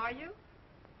too, are you?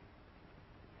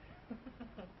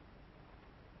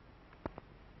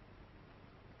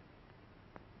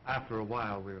 After a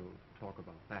while, we'll talk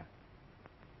about that.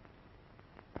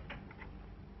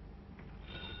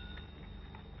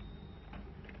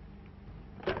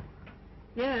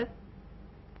 Yes.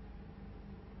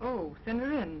 Oh, send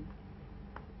her in.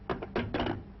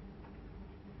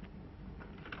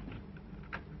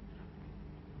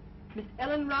 Miss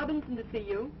Ellen Robinson to see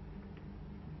you.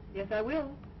 Yes, I will.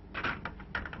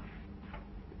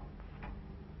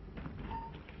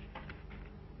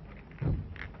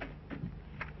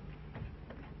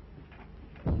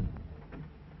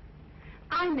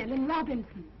 I'm Ellen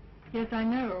Robinson. Yes, I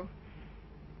know.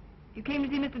 You came to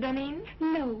see Mr. Dunedin?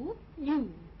 No,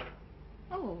 you.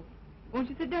 Oh, won't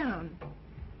you sit down?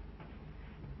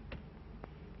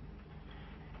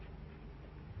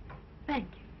 Thank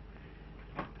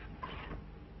you.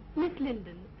 Miss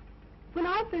Linden, when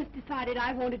I first decided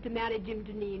I wanted to marry Jim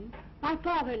Dunedin, my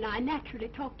father and I naturally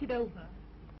talked it over.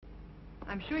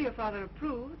 I'm sure your father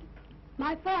approved.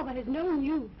 My father has known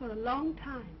you for a long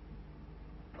time.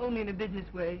 Only in a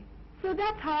business way. So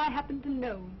that's how I happen to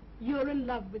know you're in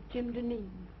love with Jim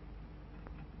Dunedin.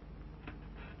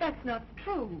 That's not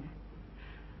true.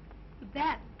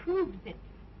 That proves it.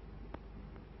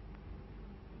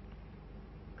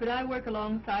 Could I work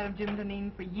alongside of Jim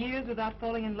Dunedin for years without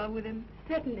falling in love with him?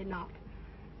 Certainly not.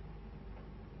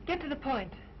 Get to the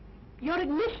point. Your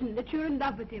admission that you're in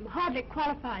love with him hardly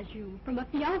qualifies you, from a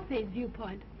fiancé's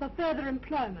viewpoint, for further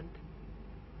employment.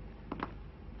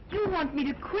 You want me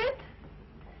to quit?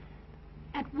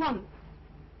 At once.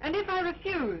 And if I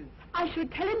refuse? I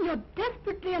should tell him you're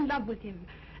desperately in love with him,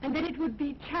 and that it would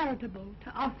be charitable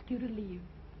to ask you to leave.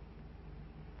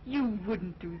 You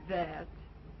wouldn't do that.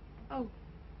 Oh,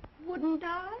 wouldn't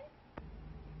I?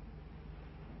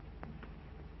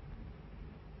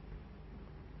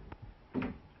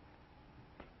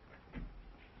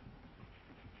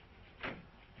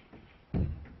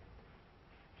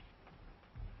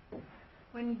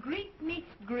 When Greek meets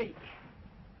Greek.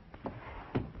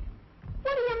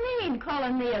 What do you mean,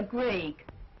 calling me a Greek?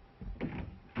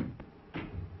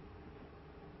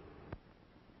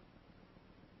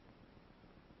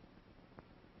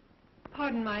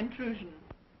 Pardon my intrusion.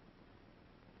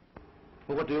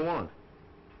 Well, what do you want?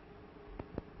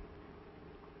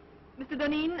 Mr.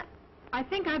 Dunedin, I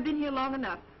think I've been here long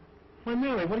enough. Why,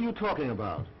 Mary, what are you talking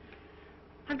about?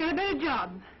 I've got a better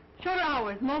job. Shorter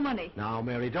hours, more money. Now,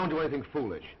 Mary, don't do anything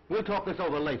foolish. We'll talk this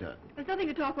over later. There's nothing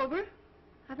to talk over.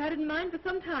 I've had it in mind for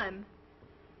some time.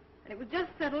 And it was just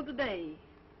settled today.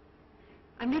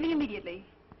 I'm leaving immediately.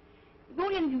 It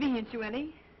won't inconvenience you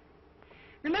any.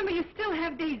 Remember, you still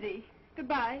have Daisy.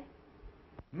 Goodbye.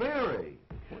 Mary!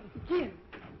 Jim.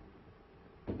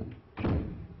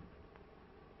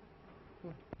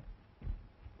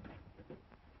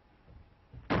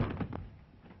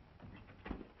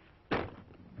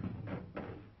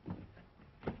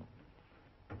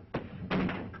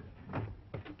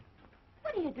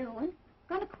 doing?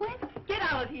 Gonna quit? Get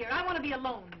out of here. I want to be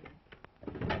alone.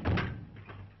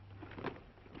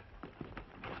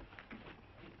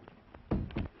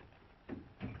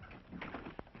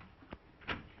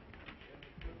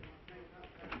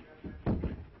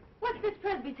 What's this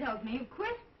Presby tells me? You've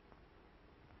quit?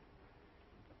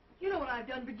 You know what I've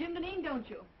done for Jim Deneen, don't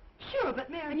you? Sure, but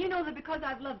Mary... And you know that because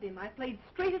I've loved him, I've played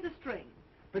straight as a string.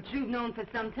 But you've known for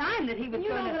some time that he was And you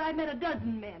going know to... that I met a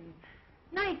dozen men,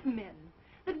 nice men,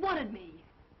 that wanted me.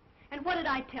 And what did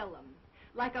I tell them?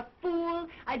 Like a fool,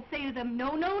 I'd say to them,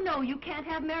 no, no, no, you can't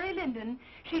have Mary Linden.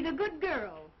 She's a good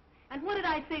girl. And what did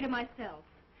I say to myself?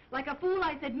 Like a fool,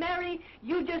 I said, Mary,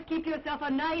 you just keep yourself a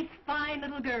nice, fine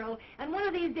little girl, and one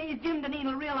of these days Jim Deneen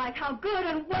will realize how good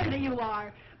and worthy you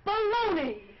are.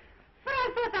 Baloney! But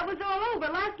I thought that was all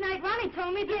over. Last night Ronnie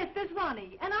told me... Yes, there's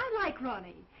Ronnie, and I like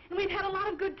Ronnie, and we've had a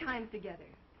lot of good times together.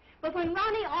 But when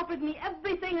Ronnie offers me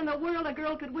everything in the world a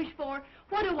girl could wish for,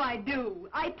 what do?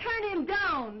 I turn him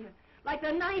down, like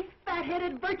the nice,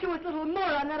 fat-headed, virtuous little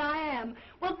moron that I am.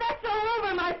 Well, that's all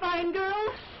over, my fine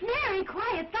girl. Mary,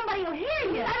 quiet. Somebody will hear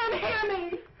you. Let him hear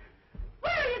me.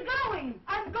 Where are you going?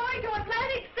 I'm going to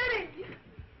Atlantic City.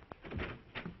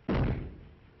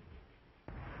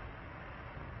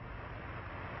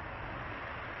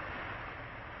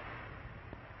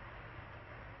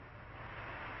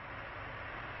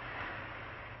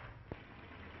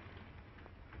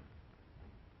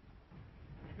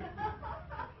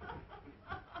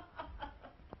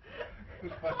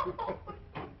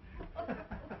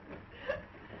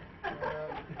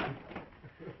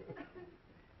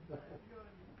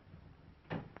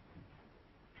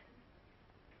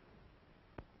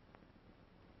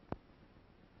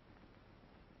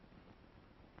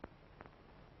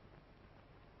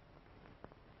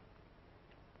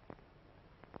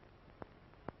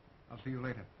 I'll see you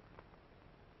later.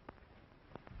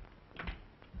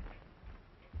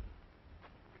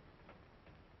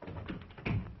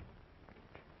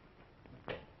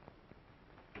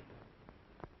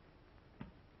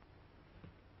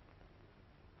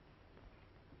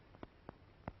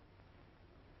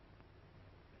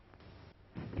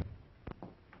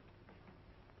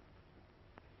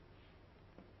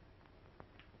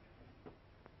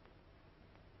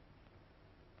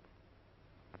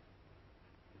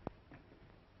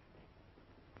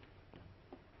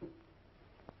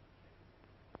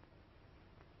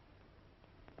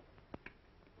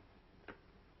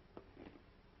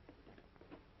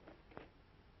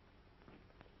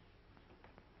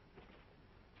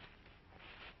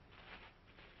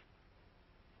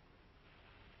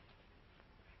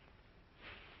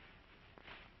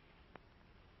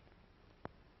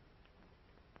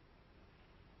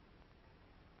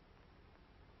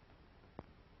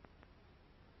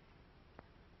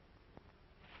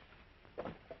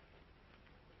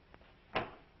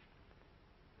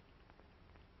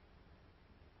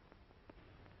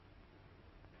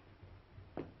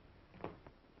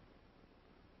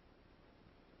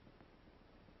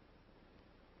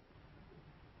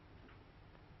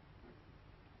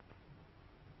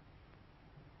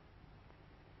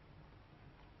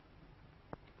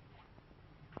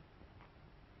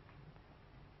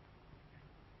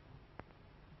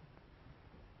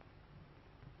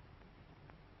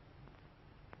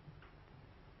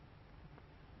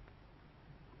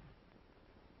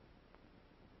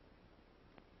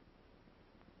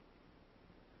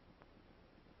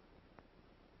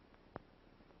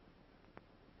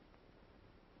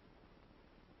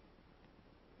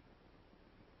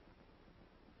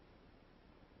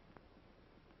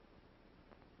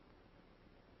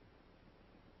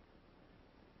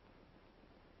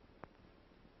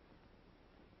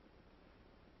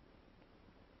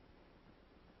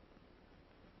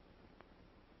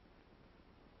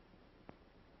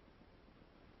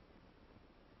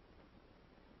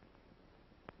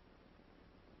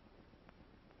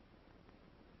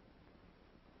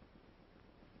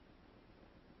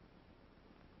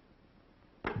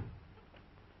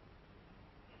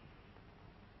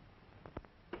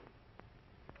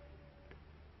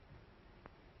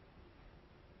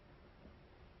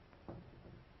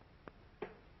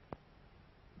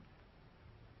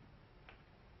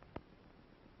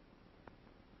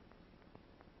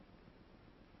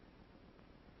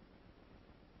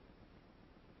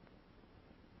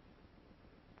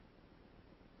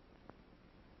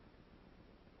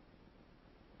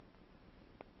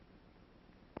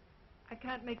 I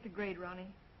can't make the grade, Ronnie.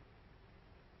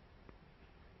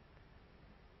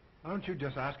 Aren't you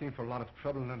just asking for a lot of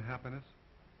trouble and unhappiness?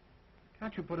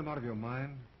 Can't you put him out of your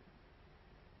mind?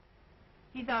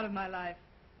 He's out of my life.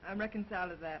 I'm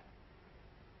reconciled to that.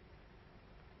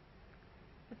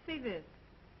 Let's see this.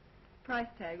 Price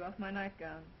tag off my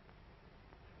nightgown.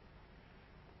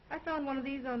 I found one of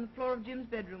these on the floor of Jim's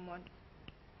bedroom once.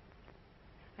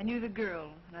 I knew the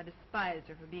girl, and I despised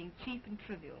her for being cheap and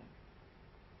trivial.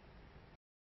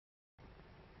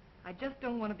 I just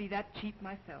don't want to be that cheap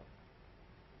myself.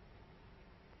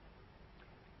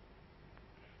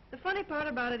 The funny part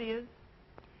about it is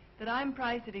that I'm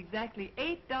priced at exactly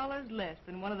 $8 less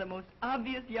than one of the most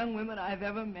obvious young women I've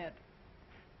ever met.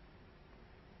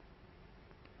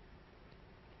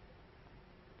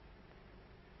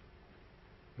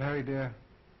 Mary, dear,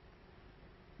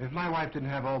 if my wife didn't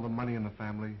have all the money in the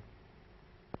family,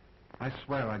 I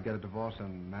swear I'd get a divorce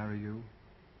and marry you.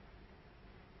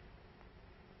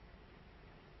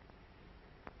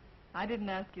 I didn't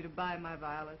ask you to buy my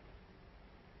violets.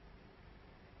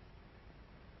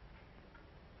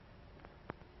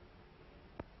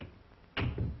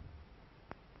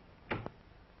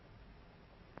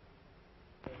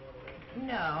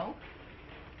 No.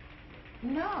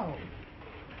 No.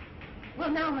 Well,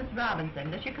 now, Miss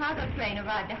Robinson, the Chicago train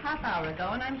arrived a half hour ago,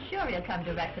 and I'm sure he'll come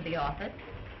direct to the office.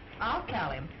 I'll tell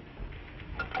him.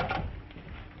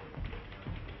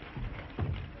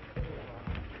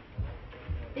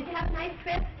 Did you have a nice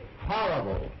trip?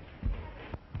 Horrible.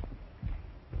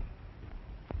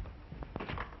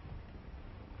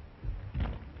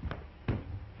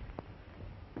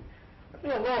 Let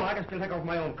me alone. I can still take off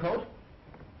my own coat.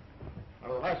 For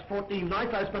the last 14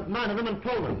 nights, I spent 9 of them in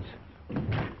Poland's.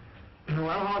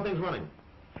 Well, how are things running?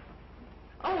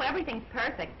 Oh, everything's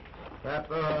perfect.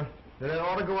 Did it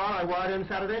order go out? I wired in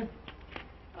Saturday?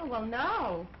 Oh, well,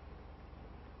 no.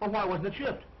 Well, why wasn't it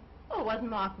shipped? Oh, it wasn't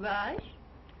marked rush.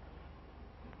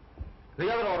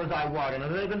 The other orders I wired in,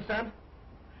 have they been sent?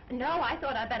 No, I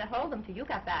thought I'd better hold them till you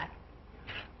got back.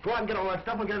 Go out and get all that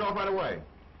stuff and get it off right away.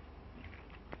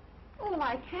 Oh, well,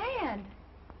 I can't.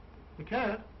 You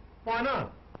can't? Why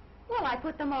not? Well, I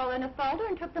put them all in a folder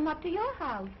and took them up to your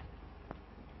house.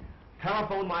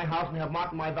 Telephone my house and have Mark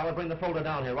and my valet bring the folder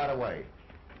down here right away.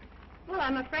 Well,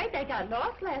 I'm afraid they got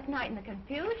lost last night in the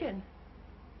confusion.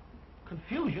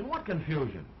 Confusion? What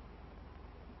confusion?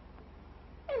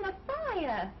 In the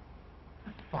fire.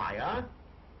 Fire?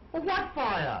 Well, what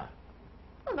fire?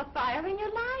 Well, the fire in your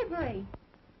library.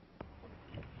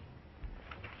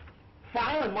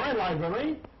 Fire in my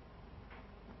library?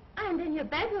 And in your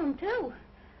bedroom, too.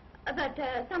 But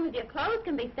some of your clothes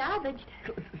can be salvaged.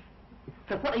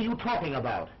 So what are you talking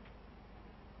about?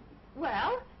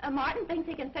 Well, Martin thinks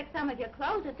he can fix some of your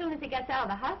clothes as soon as he gets out of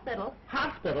the hospital.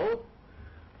 Hospital?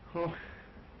 Oh.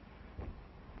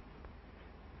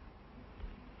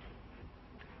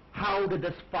 How did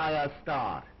this fire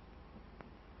start?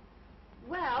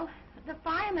 Well, the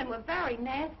firemen were very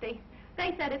nasty.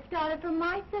 They said it started from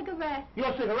my cigarette.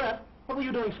 Your cigarette? What were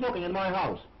you doing smoking in my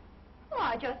house? Oh,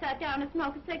 I just sat down and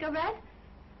smoked a cigarette.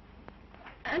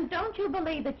 And don't you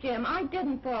believe it, Jim, I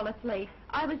didn't fall asleep.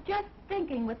 I was just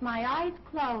thinking with my eyes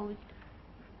closed.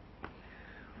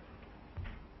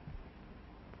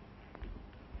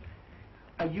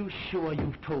 Are you sure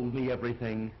you've told me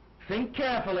everything? Think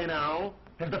carefully now.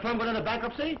 Has the firm gone into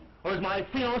bankruptcy? Or is my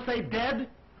fiancée dead?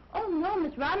 Oh, no,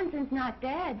 Miss Robinson's not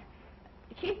dead.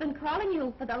 She's been calling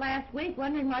you for the last week,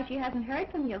 wondering why she hasn't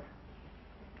heard from you.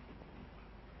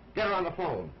 Get her on the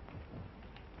phone.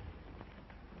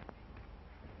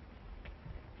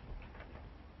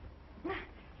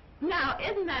 Now,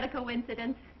 isn't that a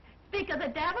coincidence? Speak of the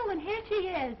devil, and here she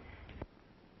is.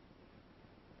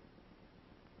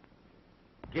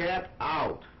 Get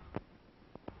out.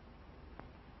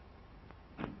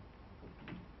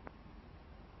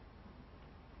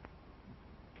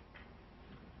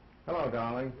 Hello,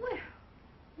 darling. Well,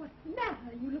 what's the matter?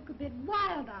 You look a bit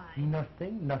wild-eyed.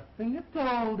 Nothing at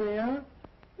all, dear.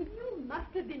 You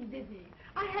must have been busy.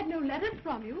 I had no letters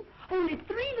from you, only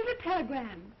 3 little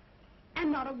telegrams. And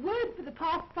not a word for the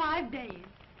past 5 days.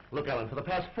 Look, Ellen, for the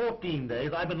past 14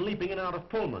 days, I've been leaping in and out of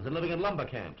Pullmans and living in lumber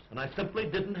camps, and I simply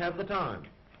didn't have the time.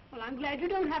 Well, I'm glad you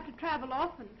don't have to travel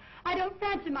often. I don't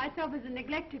fancy myself as a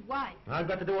neglected wife. I've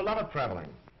got to do a lot of traveling.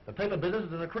 The paper business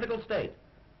is in a critical state.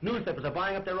 Newspapers are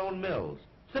buying up their own mills.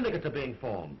 Syndicates are being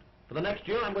formed. For the next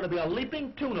year, I'm going to be a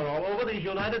leaping tuner all over these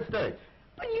United States.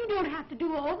 But you don't have to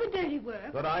do all the dirty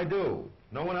work. But I do.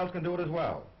 No one else can do it as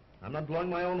well. I'm not blowing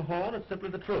my own horn. It's simply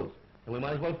the truth. And we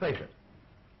might as well face it.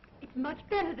 It's much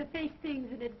better to face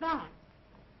things in advance.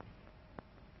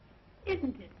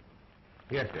 Isn't it?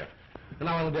 Yes, dear. And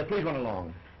now, Ellen, dear, please run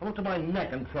along. I'm up to my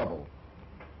neck in trouble.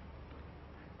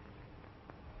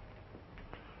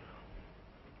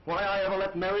 Why I ever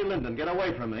let Mary Linden get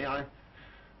away from me, I'll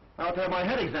have my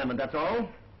head examined, that's all.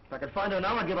 If I could find her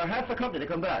now, I'd give her half the company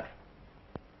to come back.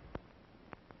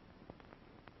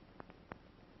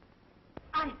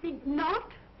 I think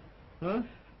not. Huh?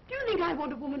 Do you think I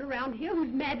want a woman around here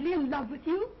who's madly in love with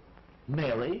you?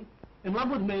 Mary? In love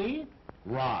with me?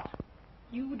 Rot.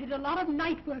 You did a lot of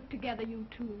night work together, you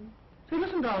two. Say,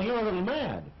 listen, darling, you're a little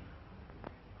mad.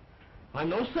 I'm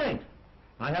no saint.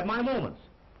 I have my moments.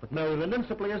 But Mary Linden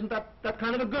simply isn't that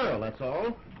kind of a girl, that's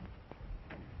all.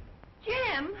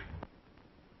 Jim!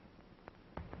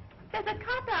 There's a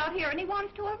cop out here and he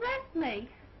wants to arrest me.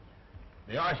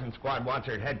 The arson squad wants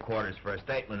her at headquarters for a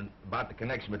statement about the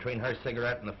connection between her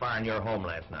cigarette and the fire in your home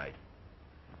last night.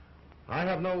 I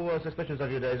have no suspicions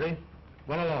of you, Daisy.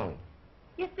 Run along.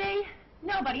 You see,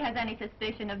 nobody has any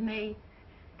suspicion of me.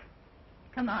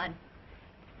 Come on.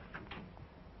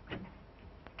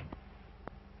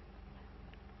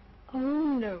 Oh,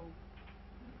 no.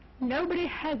 Nobody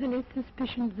has any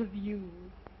suspicions of you.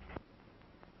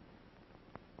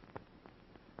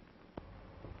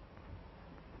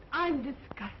 I'm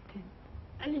disgusted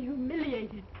and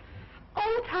humiliated.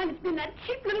 All the time it's been that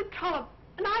cheap little trollop,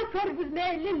 and I thought it was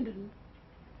Mary Linden.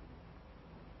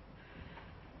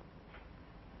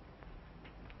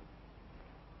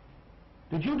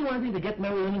 Did you do anything to get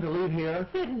Mary Linden to leave here?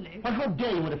 Certainly. But how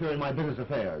dare you interfere in my business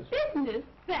affairs? Business?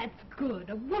 That's good.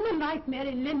 A woman like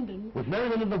Mary Linden. With Mary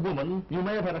Linden the woman, you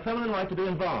may have had a feminine right to be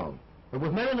involved. But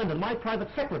with Mary Linden, my private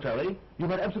secretary, you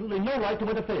had absolutely no right to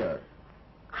interfere.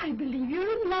 I believe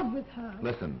you're in love with her.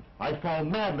 Listen, I'd fall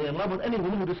madly in love with any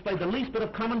woman who displayed the least bit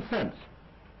of common sense.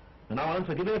 And now, Ellen,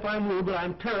 forgive me if I'm rude, but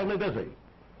I'm terribly busy.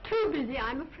 Too busy,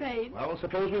 I'm afraid. Well,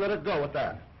 suppose we let it go at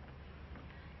that.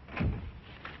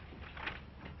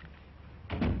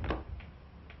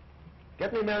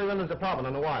 Get me Mary Linden's apartment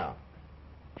on the wire.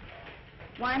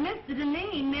 Why, Mr.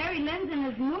 Deneen, Mary Linden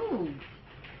has moved.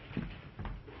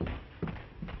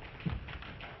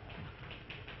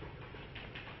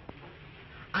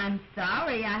 I'm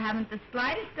sorry, I haven't the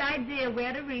slightest idea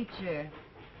where to reach her.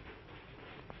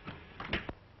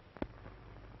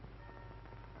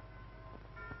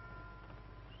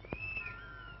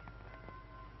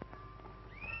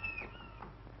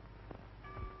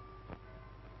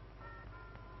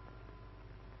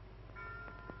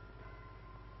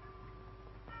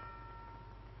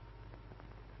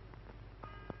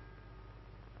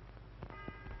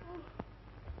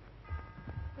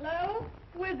 Hello?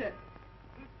 Who is it?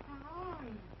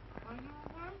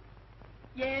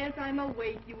 Yes, I'm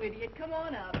awake, you idiot. Come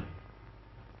on up.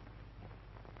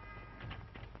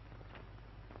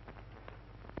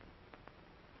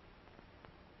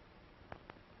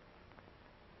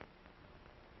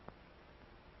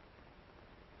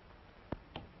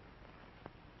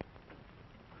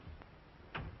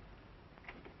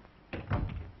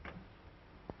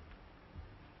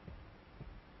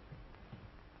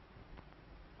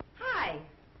 Hi,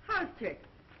 house trick.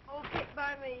 Oh, picked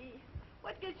by me.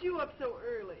 What gets you up so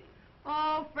early?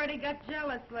 Oh, Freddie got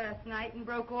jealous last night and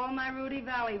broke all my Rudy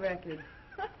Valley records.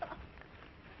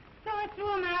 So I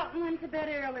threw him out and went to bed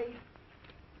early.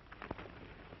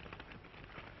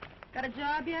 Got a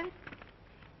job yet?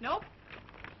 Nope.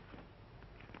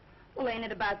 Well, ain't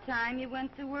it about time you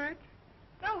went to work?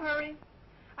 No hurry.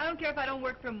 I don't care if I don't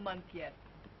work for a month yet.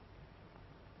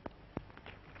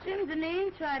 Jim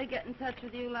Deneen tried to get in touch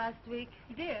with you last week.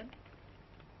 He did?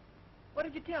 What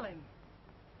did you tell him?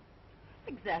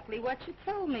 Exactly what you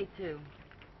told me to.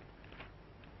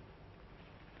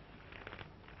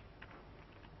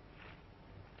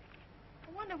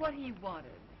 I wonder what he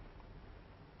wanted.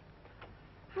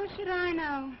 How should I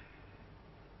know?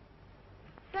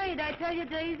 Say, did I tell you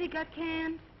Daisy got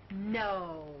canned?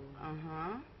 No.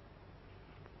 Uh-huh.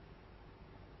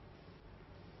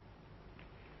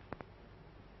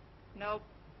 Nope.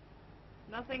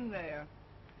 Nothing there.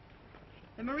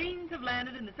 The Marines have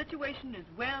landed and the situation is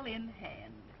well in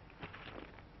hand.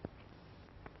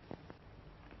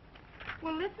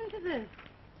 Well, listen to this.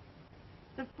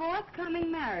 The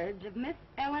forthcoming marriage of Miss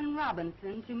Ellen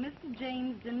Robinson to Mr.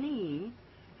 James Deneen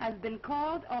has been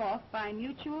called off by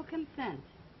mutual consent.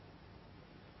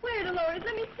 Where, Dolores?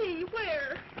 Let me see.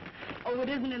 Where? Oh, it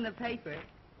isn't in the paper,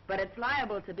 but it's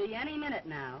liable to be any minute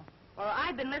now. Or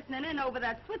I've been listening in over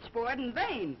that switchboard in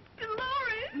vain. Dolores!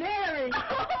 Mary!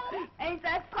 Oh. Ain't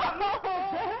that something?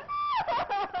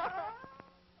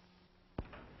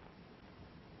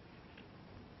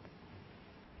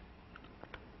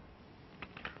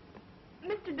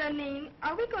 Mr. Deneen,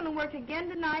 are we going to work again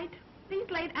tonight? These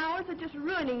late hours are just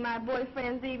ruining my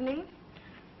boyfriend's evenings.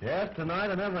 Yes,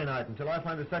 tonight and every night until I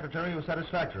find a secretary who's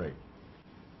satisfactory.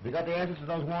 Have you got the answers to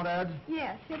those want ads?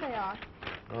 Yes, here they are.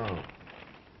 Oh.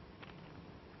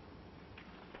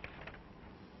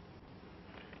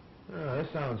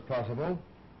 This sounds possible.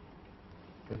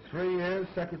 For 3 years,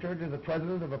 secretary to the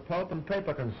president of a pulp and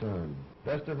paper concern.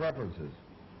 Best of references.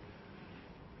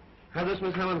 Have this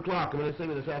Miss Helen Clark come in and see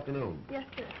me this afternoon. Yes,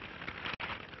 sir.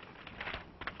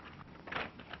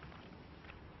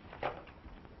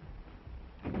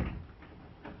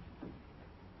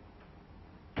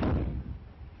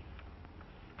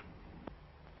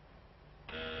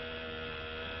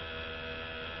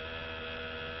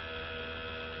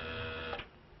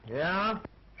 Yeah?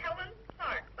 Helen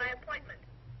Clark, by appointment.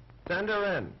 Send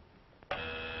her in.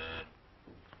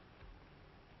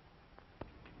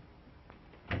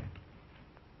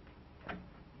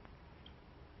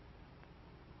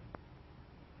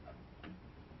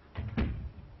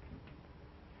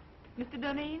 Mr.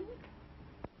 Duneen?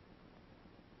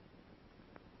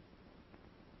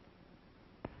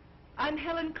 I'm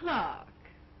Helen Clark.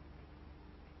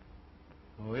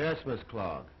 Oh, yes, Miss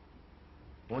Clark.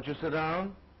 Won't you sit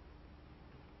down?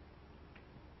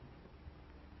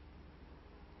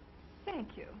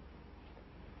 Thank you.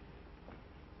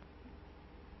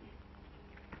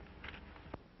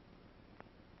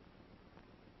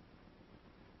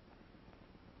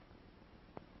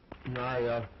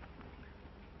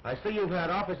 I see you've had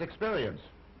office experience.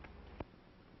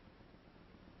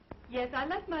 Yes, I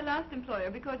left my last employer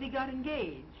because he got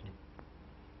engaged.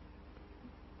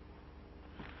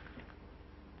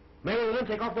 Mary Lynn,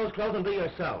 take off those clothes and be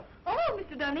yourself. Oh,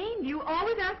 Mr. Duneen, do you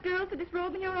always ask girls to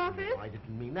disrobe in your office? I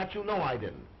didn't mean that. You know I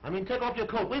didn't. I mean, take off your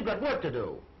coat. We've got work to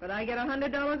do. But I get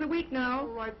 $100 a week now. All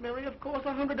right, Mary, of course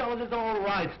 $100 is all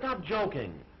right. Stop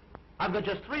joking. I've got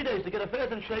just 3 days to get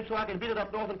affairs in shape so I can beat it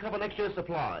up north and cover next year's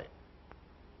supply.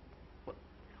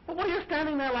 Well, what are you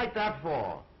standing there like that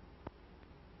for?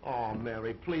 Oh,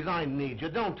 Mary, please, I need you.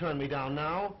 Don't turn me down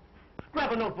now.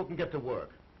 Grab a notebook and get to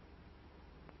work.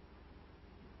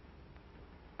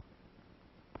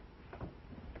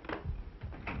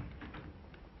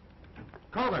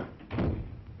 Colvin,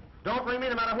 don't ring me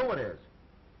no matter who it is.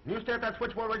 You stay at that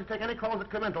switchboard ready to take any calls that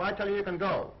come in till I tell you you can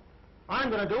go. I'm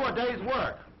going to do a day's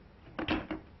work.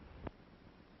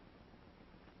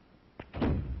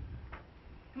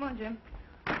 Come on, Jim.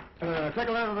 Take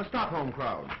a letter to the Stockholm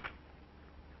crowd.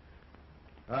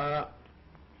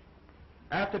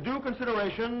 After due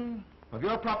consideration of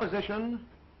your proposition,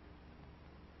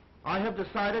 I have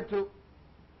decided to...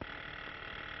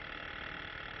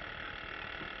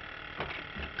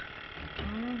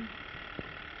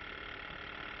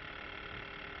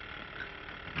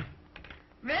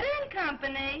 Ritter and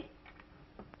Company.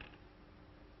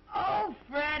 Oh,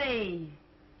 Freddie.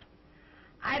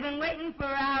 I've been waiting for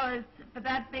hours for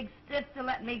that big stiff to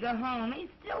let me go home. He's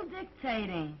still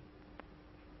dictating.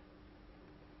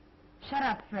 Shut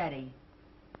up, Freddie.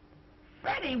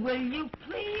 Freddie, will you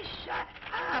please shut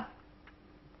up?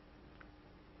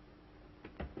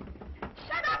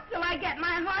 Shut up till I get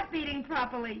my heart beating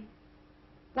properly.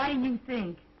 Why do you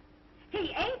think?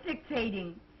 He ain't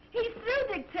dictating. He's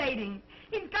through dictating.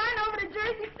 He's gone over to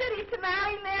Jersey City to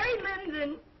marry Mary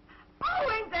Linden.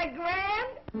 Oh, ain't that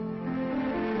grand?